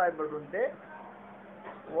ఎవరు రాయబడి ఉంటే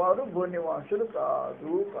వారు భూనివాసులు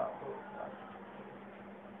కాదు.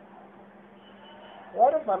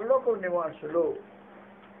 వారు పరలోక నివాసులు.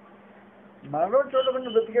 మరణం చూడకుండా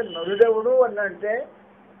బ్రతికే నరుడెవడు అని అంటే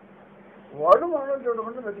వాడు మరణం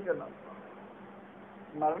చూడకుండా బ్రతికెళ్ళాలి.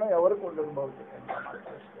 మరణం ఎవరికి ఉండదు భౌతికంగా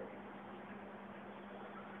మాట్లాడితే.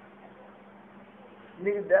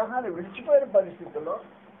 నీకు దేహాన్ని విడిచిపోయిన పరిస్థితుల్లో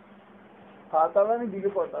పాతాళాన్ని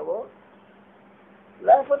దిగిపోతావో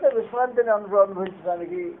లేకపోతే విశ్రాంతిని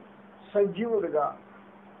అనుభవించడానికి సజీవుడిగా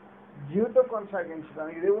జీవితం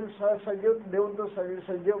కొనసాగించడానికి దేవునితో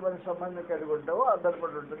సజీవమైన సంబంధం కలిగి ఉంటావో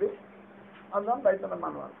ఆధారపడి ఉంటుంది. అందువల్ల రైతుల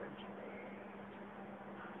మనం అర్పించాలి.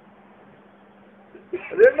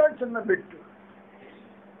 రెండో చిన్న బిట్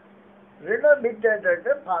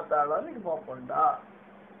ఏంటంటే పాతాళానికి పోకుండా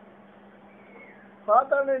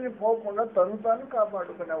తను తాను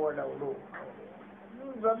కాపాడుకునేవాడు ఎవడు.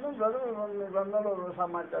 గ్రంథంలో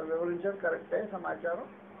సమాచారం వివరించారు, కరెక్టే సమాచారం.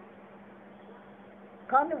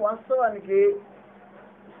 కానీ వాస్తవానికి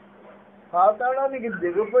పాతాళానికి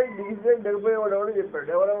దిగిపోయేవాడు ఎవడు చెప్పాడు.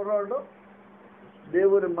 ఎవరెవరు?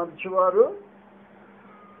 దేవుని మర్చివారు,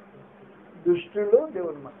 దుష్టులు,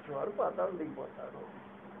 దేవుని మర్చివారు పాతాళం దిగిపోతాడు.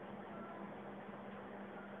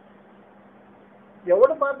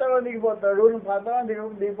 ఎవడు పాతాళం దిగిపోతాడు? నువ్వు పాతాళం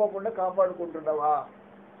దిగిపోకుండా కాపాడుకుంటున్నావా?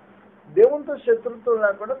 దేవునితో శత్రుత్వం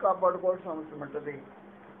లేకుండా కాపాడుకోవాల్సిన అవసరం ఉంటుంది.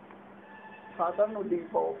 పాతాళం నువ్వు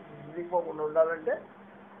దిగిపోకుండా ఉండాలంటే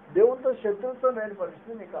దేవునితో శత్రుత్వం లేని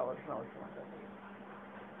పరిస్థితి నీకు కావాల్సిన అవసరం ఉంటుంది.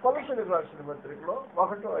 కొలస్సీలకు రాసిన పత్రికలో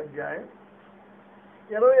 1వ అధ్యాయం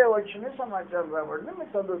 20వ వచనం సమాచారం రాబడిని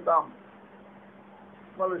మేము చదువుతాం.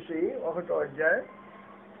 కొలస్సీ 1వ అధ్యాయం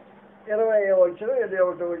 20వ వచనం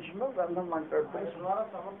 21వ వచనం గ్రంథం మాట్లాడుతుంది.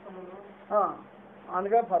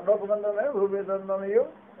 అనగా పరలోకమందున భూమి మీదనయు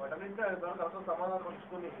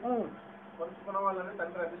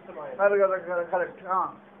కరెక్ట్.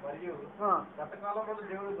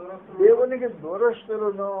 దేవునికి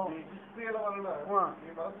దూరస్తులను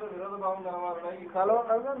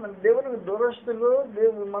దేవునికి దూరస్తులు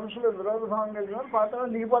మనుషులు విరోధభావం కలిగిన పాతాళం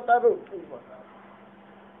దిగిపోతారు.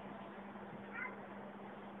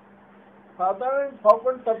 పాతాళానికి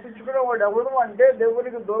పోకుండా తప్పించుకునే వాడు ఎవడు అంటే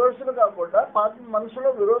దేవునికి దూరస్తులు కాకుండా మనుషులో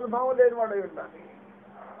విరోధభావం లేని వాడు అయి ఉండాలి.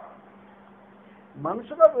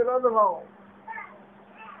 మనుషుల విరోధభావం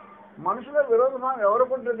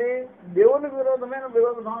ఎవరికి ఉంటుంది? దేవునికి విరోధమైన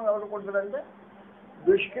విరోధభావం ఎవరికి ఉంటుంది అంటే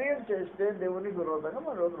దుష్క్రియలు చేస్తే దేవునికి విరోధంగా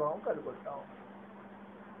విరోధభావం కలిగి ఉంటాం.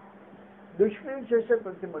 దుష్క్రియలు చేసే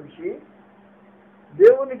ప్రతి మనిషి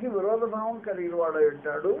దేవునికి విరోధభావం కలిగిన వాడై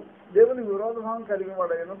ఉంటాడు. దేవునికి విరోధభావం కలిగిన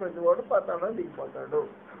వాడైన ప్రతివాడు పాతాళానికి దిగిపోతాడు.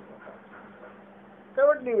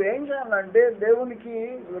 కాబట్టి నువ్వేం చేయాలంటే దేవునికి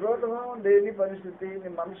విరోధభావం లేని పరిస్థితి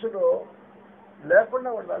నీ మనసులో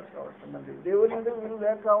లేకుండా ఉండాల్సిన అవసరం ఉంది. దేవుని ఎందుకు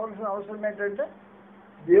కావాల్సిన అవసరం ఏంటంటే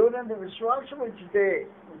దేవుని అందు విశ్వాసం ఉంచితే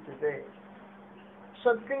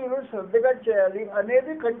సత్క్రియలు శ్రద్ధగా చేయాలి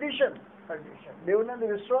అనేది కండిషన్. దేవుని అందు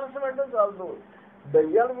విశ్వాసం అంటే చాలు,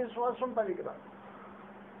 దయ్యాల విశ్వాసం పనికిరాదు.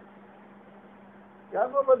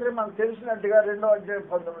 యాకోబు పత్రిక మనకు తెలిసినట్టుగా 2వ అధ్యాయం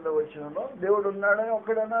 19వ వచనంలో దేవుడు ఉన్నాడని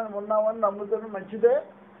ఒక్కడైనా ఉన్నామని నమ్ముతున్న మంచిదే,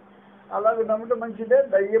 అలాగే నమ్మటం మంచిదే.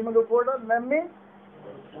 దయ్యములు కూడా నమ్మి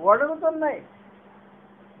వణుకుతున్నాయి.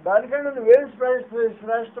 దానికంటే నువ్వేం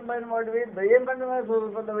శ్రేష్టమైన వాడివి? దయ్యం కంటే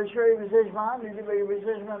పెద్ద విశేషమా? నిధి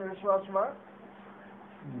విశేషమైన విశ్వాసమా?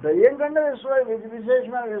 దయ్యం కంటే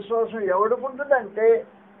విశేషమైన విశ్వాసం ఎవడుకుంటుందంటే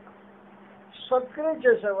సత్క్రియ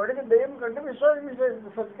చేసేవాడికి దయ్యం కంటే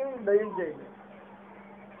సత్క్రియ దయ్యం చేయలేదు.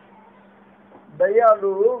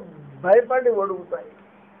 దయ్యాలు భయపడి వడుగుతాయి.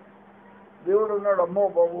 దేవుడు ఉన్నాడు, అమ్మో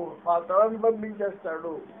బాబు పాతాళాన్ని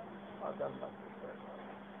పంపించేస్తాడు.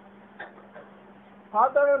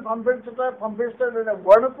 పాతాళాన్ని పంపిస్తాడనే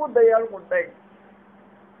వణుకు దయ్యాలకు ఉంటాయి.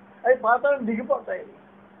 అవి పాతాళం దిగిపోతాయి.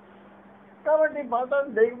 కాబట్టి పాతాళం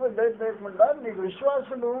దిగిపోకుండా నీకు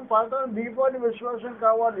విశ్వాసం పాతాళం దిగిపోని విశ్వాసం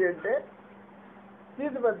కావాలి అంటే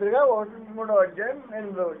తీతు పత్రిక 3వ అధ్యాయం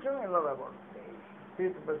 8వ వచనం ఇలా రాకూడదు.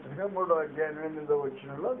 తీతు పత్రిక 3వ అధ్యాయం 8వ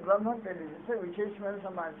వచనంలో గ్రంథం తెలియజేసే విశేషమైన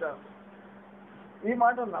సమాచారం. ఈ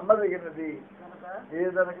మాట నమ్మదగినది.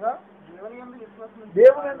 ఏదనగా దేవుని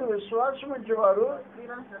యందు విశ్వాసం ఉంచేవారు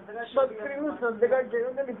సత్క్రియలు శ్రద్ధగా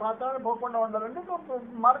చేయాలి. నీ పాతాళం పోకుండా ఉండాలంటే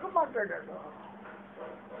మార్గం మాట్లాడాడు.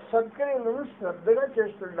 సత్క్రియలను శ్రద్ధగా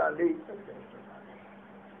చేస్తుండాలి.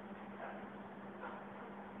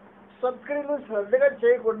 సత్క్రియలు శ్రద్ధగా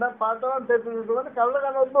చేయకుండా పాతాళం తెప్పించుకోవడానికి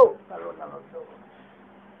కలగనవద్దు.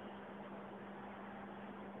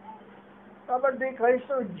 కాబట్టి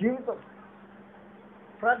క్రైస్తవ జీవితం,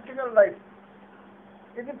 ప్రాక్టికల్ లైఫ్,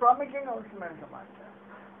 ఇది ప్రాముఖ్యంగా అవసరమైన సమాచారం.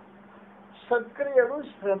 సత్క్రియలు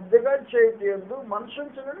శ్రద్ధగా చేయదు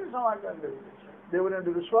మనసుంచినట్టు సమాచారం తెలియజేశారు. దేవుని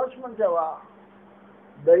యందు విశ్వాసం ఉంచావా?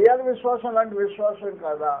 దయ్యాల విశ్వాసం లాంటి విశ్వాసం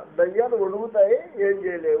కాదా? దయ్యాలు వణుకుతాయి, ఏం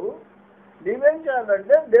చేయలేవు. నీవేం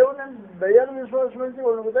చేయాలంటే దేవుని దయ్యాల విశ్వాసం నుంచి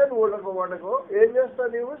వణుకుతాయి, నువ్వు వణకు ఏం చేస్తావు?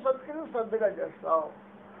 నీవు సత్క్రియలు శ్రద్ధగా చేస్తావు.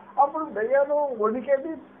 అప్పుడు దయ్యాలు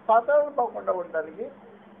వణికేది పాతాళం పోకుండా ఉండడానికి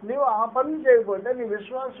నీవు ఆ పని చేయకపోతే నీ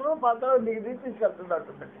విశ్వాసం పాతాళం దిగి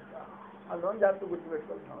తీసుకెళ్తున్నట్టు. అందులో జాగ్రత్త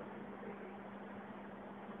గుర్తుపెట్టుకుంటున్నావు.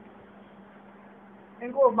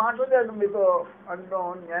 ఇంకో మాట నేను మీతో అంటాం,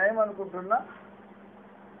 న్యాయం అనుకుంటున్నా.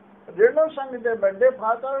 రెండవ సంగతి ఏంటంటే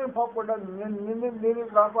పాతాళం పోకుండా నేను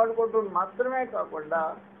కాపాడుకోవటం మాత్రమే కాకుండా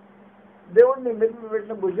దేవుడిని మీద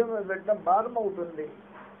పెట్టిన భుజం మీద పెట్టిన భారం అవుతుంది.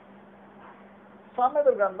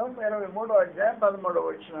 సామెతల గ్రంథం 23వ అధ్యాయం 13వ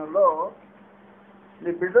వచనంలో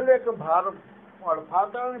నీ బిడ్డల యొక్క భారం వాడు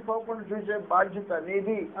పాతాళానికి పోకుండా చూసే బాధ్యత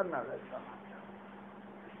నీది అన్నాడు.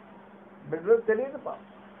 బిడ్డలకు తెలియదు పాపం.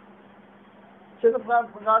 చిన్న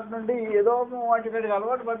కాటి నుండి ఏదో వాటికి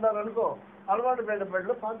అలవాటు పడ్డారనుకో, అలవాటు పడిన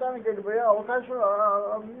బిడ్డలు పాతాళానికి వెళ్ళిపోయే అవకాశం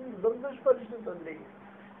దురదృష్ట పరిస్థితి ఉంది.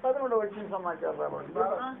 13వ వచ్చిన సమాచారం రాబడి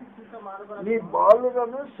నీ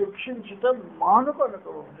బాలులను శిక్షించటం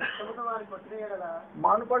మానుకొనకు.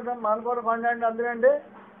 మానుకోవడం అంటే అందుకంటే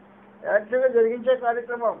యాక్చువల్గా జరిగించే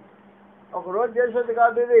కార్యక్రమం, ఒకరోజు చేసేది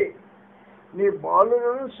కాదు ఇది. నీ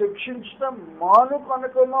బాలులను శిక్షించటం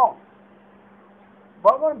మానుకొనకును.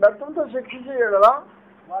 బాబు బెత్తంతో శిక్షించేయడలా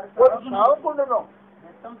సాగకుండాను,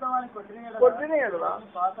 కొట్టిన ఎడలా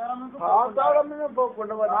పాతాళం మీద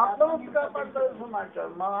పోకుండా వారి ఆత్మను కాపాడుతుంది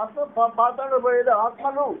సమాచారం. మన ఆత్మ పాతాళ పోయేది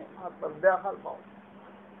ఆత్మలు దేహాలు పోవు.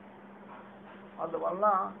 అందువల్ల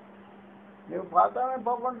నీవు పాతాళం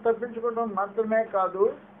పోకుండా తప్పించుకోవడం మాత్రమే కాదు,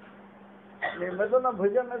 నీ మీద ఉన్న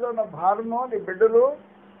భుజం మీద ఉన్న భారము నీ బిడ్డలు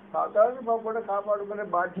పాతాళానికి పోకుండా కాపాడుకునే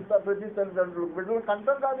బాధ్యత ప్రతి తల్లిదండ్రులు. బిడ్డలు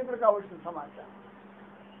కంటం కాదు ఇక్కడ కావాల్సిన సమాచారం.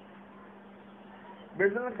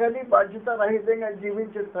 బిడ్డలు కలిగి బాధ్యత రహితంగా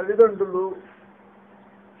జీవించే తల్లిదండ్రులు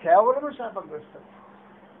కేవలం శాపగ్రస్తులు.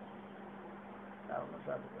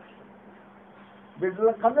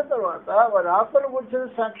 బిడ్డల కన్న తర్వాత వారి ఆత్మను కూర్చొని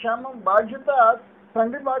సంక్షేమం బాధ్యత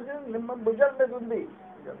తండ్రి బాధ్యత భుజాల మీద ఉంది.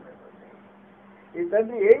 ఈ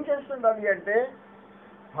తండ్రి ఏం చేస్తుండాలి అంటే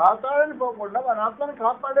పాతాళాన్ని పోకుండా మన ఆత్మను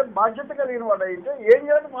కాపాడే బాధ్యత కలిగిన వాడు అయితే ఏం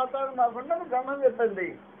చేయాలి? పాతాళం కాకుండా గమనం చెప్పండి,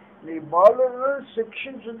 నీ బాలులను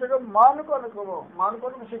శిక్షించడం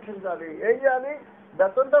మానుకొనకు శిక్షించాలి. ఏం చేయాలి?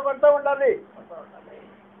 బెత్తంతో కొడతా ఉండాలి.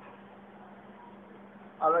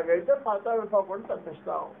 అలాగైతే పాతాళం పోకుండా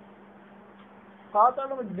తప్పిస్తావు.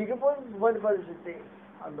 పాతాళం దిగిపోయిన పరిస్థితి.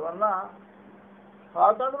 అందువల్ల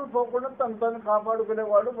పాతాళం పోకుండా తను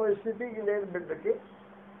కాపాడుకునేవాడు పరిస్థితికి లేదు బిడ్డకి.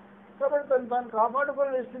 కాబట్టి తను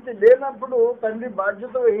కాపాడుకునే స్థితి లేనప్పుడు తండ్రి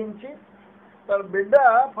బాధ్యత వహించి తన బిడ్డ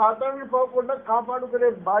పాతాళాన్ని పోకుండా కాపాడుకునే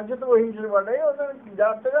బాధ్యత వహించిన వాడే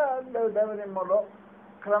జాగ్రత్తగా దేవనిమ్మలో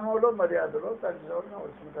క్రమంలో మర్యాదలో తల్లిదండ్రులు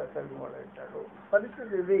అవసరంగా కలిగిన వాడు అంటాడు.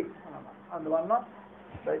 పరిస్థితి ఇది అన్నమాట. అందువల్ల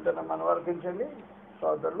రైతన్న మనవర్తించండి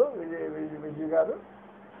సోదరులు విజయ్ గారు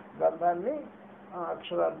గ్రంథాన్ని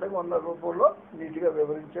అక్షరార్థంగా ఉన్న రూపంలో నీట్గా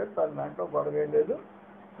వివరించాడు. తన దాంట్లో గొడవ లేదు.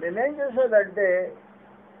 నేనేం చేసేదంటే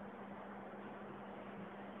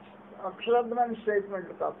అక్షరార్థమైన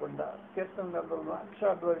స్టేట్మెంట్ కాకుండా, కీర్తన గ్రంథంలో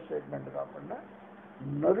అక్షరార్థమైన స్టేట్మెంట్ కాకుండా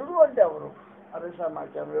నరుడు అంటే ఎవరు అనే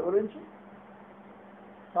సమాచారం వివరించి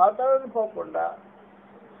పాతాళాన్ని పోకుండా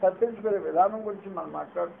తప్పించుకునే విధానం గురించి మనం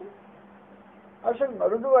మాట్లాడుతూ, అసలు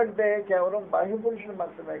నరుడు అంటే కేవలం బాహ్య పురుషుడు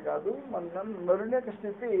మాత్రమే కాదు, మన నరుని యొక్క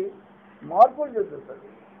స్థితి మార్పులు చెందుతుంది.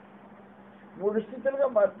 3 స్థితులుగా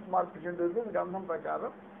మార్పు చెందుతుంది గ్రంథం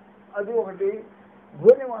ప్రకారం. అది ఒకటి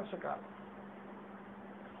భూనివాస కాలం,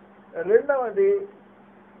 రెండవది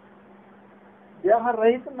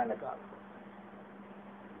దేహరహితమైన కాలం.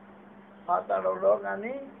 పాతాళంలో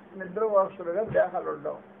కానీ నిద్రవాసులుగా దేహాలు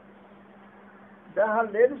ఉండవు. దేహాలు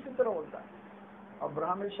లేని స్థితిలో ఉంటారు.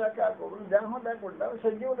 అబ్రహాం ఇస్సాకు యాకోబులు దేహం లేకుండా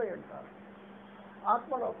సజీవులై ఉంటారు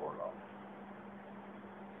ఆత్మలోకంలో.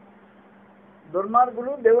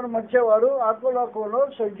 దుర్మార్గులు దేవుని మర్చేవారు ఆత్మలోకంలో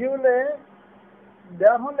సజీవులే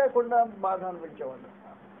దేహం లేకుండా బాధ అనిపించేవాళ్ళు.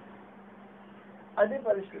 అది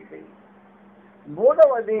పరిస్థితి.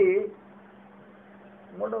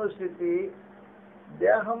 మూడవ స్థితి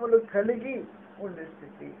దేహములు కలిగి ఉండే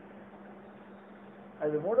స్థితి.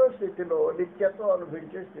 అది మూడవ స్థితిలో నిత్యత్వం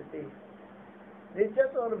అనుభవించే స్థితి.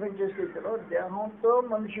 నిత్యత్వం అనుభవించే స్థితిలో దేహంతో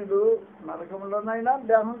మనుషులు నరకంలోనైనా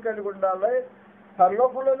దేహం కలిగి ఉండాలి,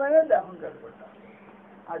 పరలోకంలోనైనా దేహం కలిగి ఉండాలి.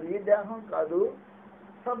 అది ఈ దేహం కాదు.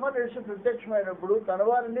 సర్వదేశ ప్రత్యక్షమైనప్పుడు తన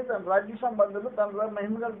వారిని తన రాజ్య సంబంధులు తన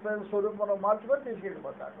మహిమగల స్వరూపంలో మార్చుకొని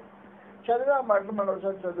తీసుకెళ్ళిపోతాడు. చదివే మాటలు మనం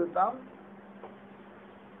ఒకసారి చదువుతాం.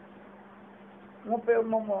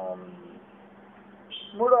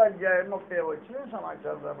 3వ అధ్యాయం 30 వచ్చిన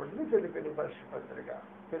సమాచారం రాబడింది. ఫిలిప్పీయులకు రాసిన పత్రిక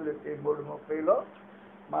ఫిలిప్పీ 3:30లో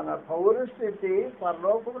మన పౌరస్థితి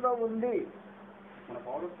పరలోకంలో ఉంది.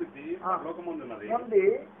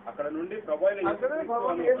 అక్కడ నుండి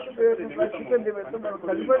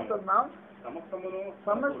కనిపెడుతున్నాం.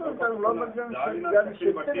 సమస్తం తన లోపల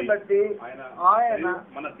శక్తిని బట్టి ఆయన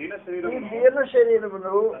ఈ దీన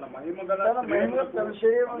శరీరమును తన మహిమ తన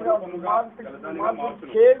శరీరంగా మార్పు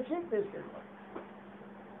చేర్చి తీసుకెళ్ళిపోతాడు.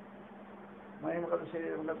 మహిమగల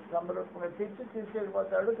శరీరంగా సంబరంగా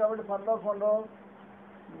తీసుకెళ్ళిపోతాడు. కాబట్టి పరలోకంలో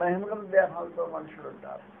మహిమగల దేహాలతో మనుషులు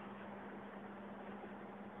ఉంటారు.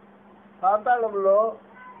 పాతాళంలో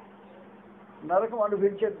నరకం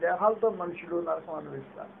అనుభవించే దేహాలతో మనుషులు నరకం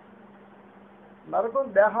అనుభవిస్తారు. నరకం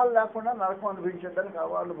దేహాలు లేకుండా నరకం అనిపించడానికి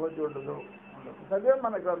అనుభూతి ఉండదు. చదివే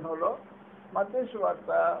మన గ్రంథంలో మత్తయి సువార్త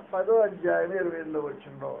 10వ అధ్యాయం 28వ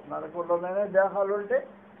వచనంలో నరకంలోనే దేహాలు ఉంటాయి,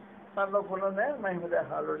 పరలోకంలోనే మహిమ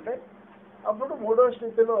దేహాలు ఉంటాయి. అప్పుడు మూడో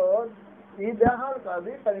స్థితిలో ఈ దేహాలు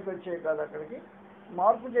కాదు, పనికొచ్చే కాదు, అక్కడికి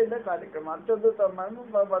మార్పు చెందే కార్యక్రమాలు చదువుతాం మనం.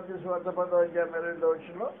 మత్తయి సువార్త 10వ అధ్యాయం 28వ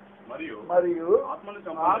వచనంలో మరియు ఆత్మను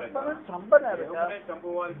చంపనరక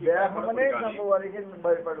దేహమునే చంపవారికి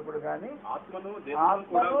భయపడకుడు కానీ ఆత్మను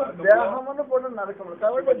దేహమును కూడా నరకము.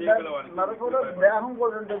 కాబట్టి నరకంలో దేహం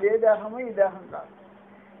కూడా ఉంటుంది. ఏ దేహము? ఈ దేహం కాదు.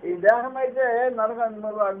 ఈ దేహం అయితే నరకం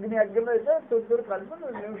అగ్నిలో అయితే తుత్తూరు కలిపి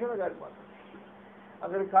 2 నిమిషాలు కాలిపోతాం.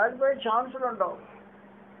 అక్కడ కాలిపోయే ఛాన్సులు ఉండవు.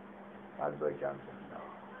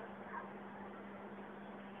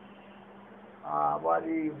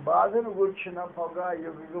 వారి బాధను కూర్చున్న పొగ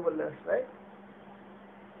ఎగుబలేస్తాయి.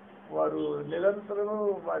 వారు నిరంతరము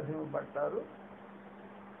బాధ్యం పడతారు.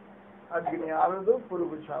 అగ్ని ఆరదు,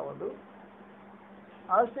 పురుగు చావదు.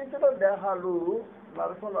 ఆ స్థితిలో దేహాలు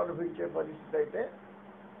నరకంలో అనుభవించే పరిస్థితి అయితే,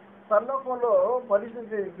 పరలోకంలో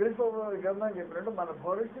పరిస్థితి గ్రంథం చెప్పినట్టు మన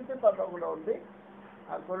పరిస్థితి పరలోకంలో ఉంది.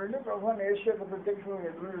 అక్కడ నుండి ప్రభువుని యేసు యొక్క ప్రత్యక్షంగా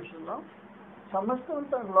ఎదురు చూస్తున్నాం. సమస్తం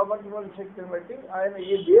తన లోపల శక్తిని బట్టి ఆయన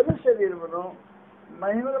ఈ దేవుని శరీరమును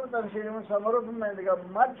మహిమలో తన శరీరం సమరూపమైనదిగా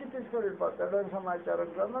మార్చి తీసుకొని వెళ్ళిపోతాడు అని సమాచారం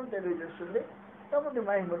గ్రంథం తెలియజేస్తుంది. కాబట్టి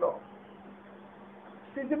మహిమలో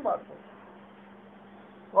స్థితి మార్పు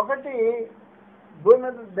ఒకటి, భూమి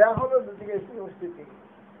మీద దేహంలో బ్రతికేసిన స్థితి.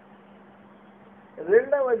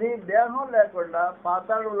 రెండవది దేహం లేకుండా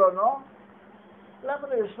పాతాళంలోనో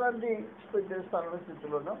లేకపోతే విశ్రాంతి స్థానంలో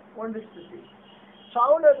స్థితిలోనో ఉండి స్థితి,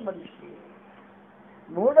 చావులేదు మనిషికి.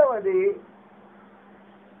 మూడవది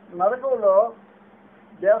నరకంలో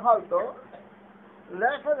దేహాలతో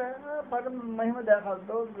లేక మహిమ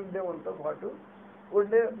దేహాలతో దేవునితో పాటు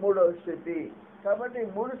ఉండే మూడవ స్థితి. కాబట్టి ఈ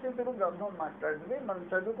 3 స్థితులు గ్రంథం మాట్లాడింది. మనం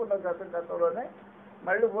చదువుకున్న గతంలోనే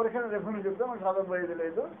మళ్ళీ ఊరికైనా రిఫరెన్స్ చెప్తే మనకు చదవబోయేది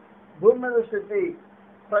లేదు. భూమి మీద స్థితి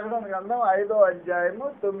ప్రకటన గ్రంథం 5వ అధ్యాయము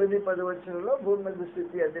 9-10 వచనంలో భూమి మీద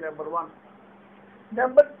స్థితి అది నెంబర్ 1.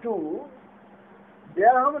 నెంబర్ 2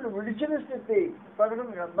 దేహమును విడిచిన స్థితి ప్రకటన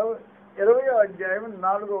గ్రంథం 20వ అధ్యాయం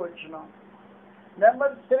 4వ వచనం.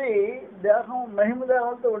 నెంబర్ 3 దేహం మహిమ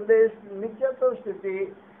దేహాలతో ఉండే నిత్యత్వ స్థితి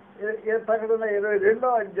ప్రకటన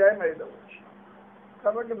 22వ అధ్యాయం 5వ వచనం.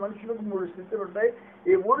 కాబట్టి మనుషులకు 3 స్థితులు ఉంటాయి.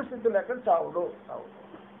 ఈ 3 స్థితులు ఎక్కడ చావుడు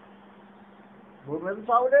భూమి మీద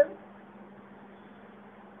చావులేదు.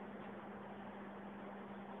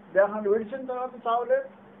 దేహాన్ని విడిచిన తర్వాత చావులేదు.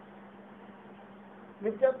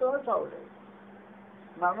 నిత్యత్వంలో చావులేదు.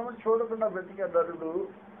 మనం చూడకుండా బ్రతికే నరుడు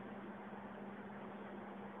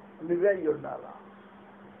నువ్వే అయ్యి ఉండాలా.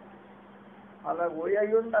 అలా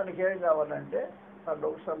అయ్యి ఉండడానికి ఏం కావాలంటే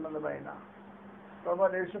పరలోక సంబంధమైన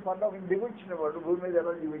ప్రభువు యేసు పరలోకం దిగుచ్చిన వాడు భూమి మీద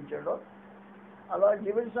ఎలా జీవించాడో అలా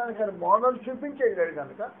జీవించడానికి ఆయన మోడల్ చూపించేయలేడు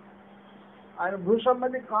కనుక ఆయన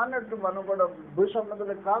భూసంబంధి కానట్టు మనం కూడా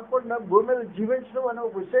భూసంబంధులు కాకుండా భూమి మీద జీవించడం అనే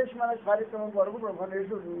ఒక విశేషమైన కార్యక్రమం వరకు ప్రభువు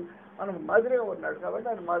యేసు మనకు మాదిరిగా ఉన్నాడు. కాబట్టి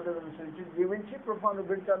ఆయన మాదిరి అనుసరించి జీవించి ప్రభువును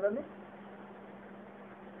పెంచాలని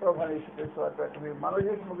ప్రభువు యేసు క్రీస్తు వారి పేరిట మనం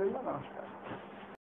చేసి ముగిన నమస్కారం.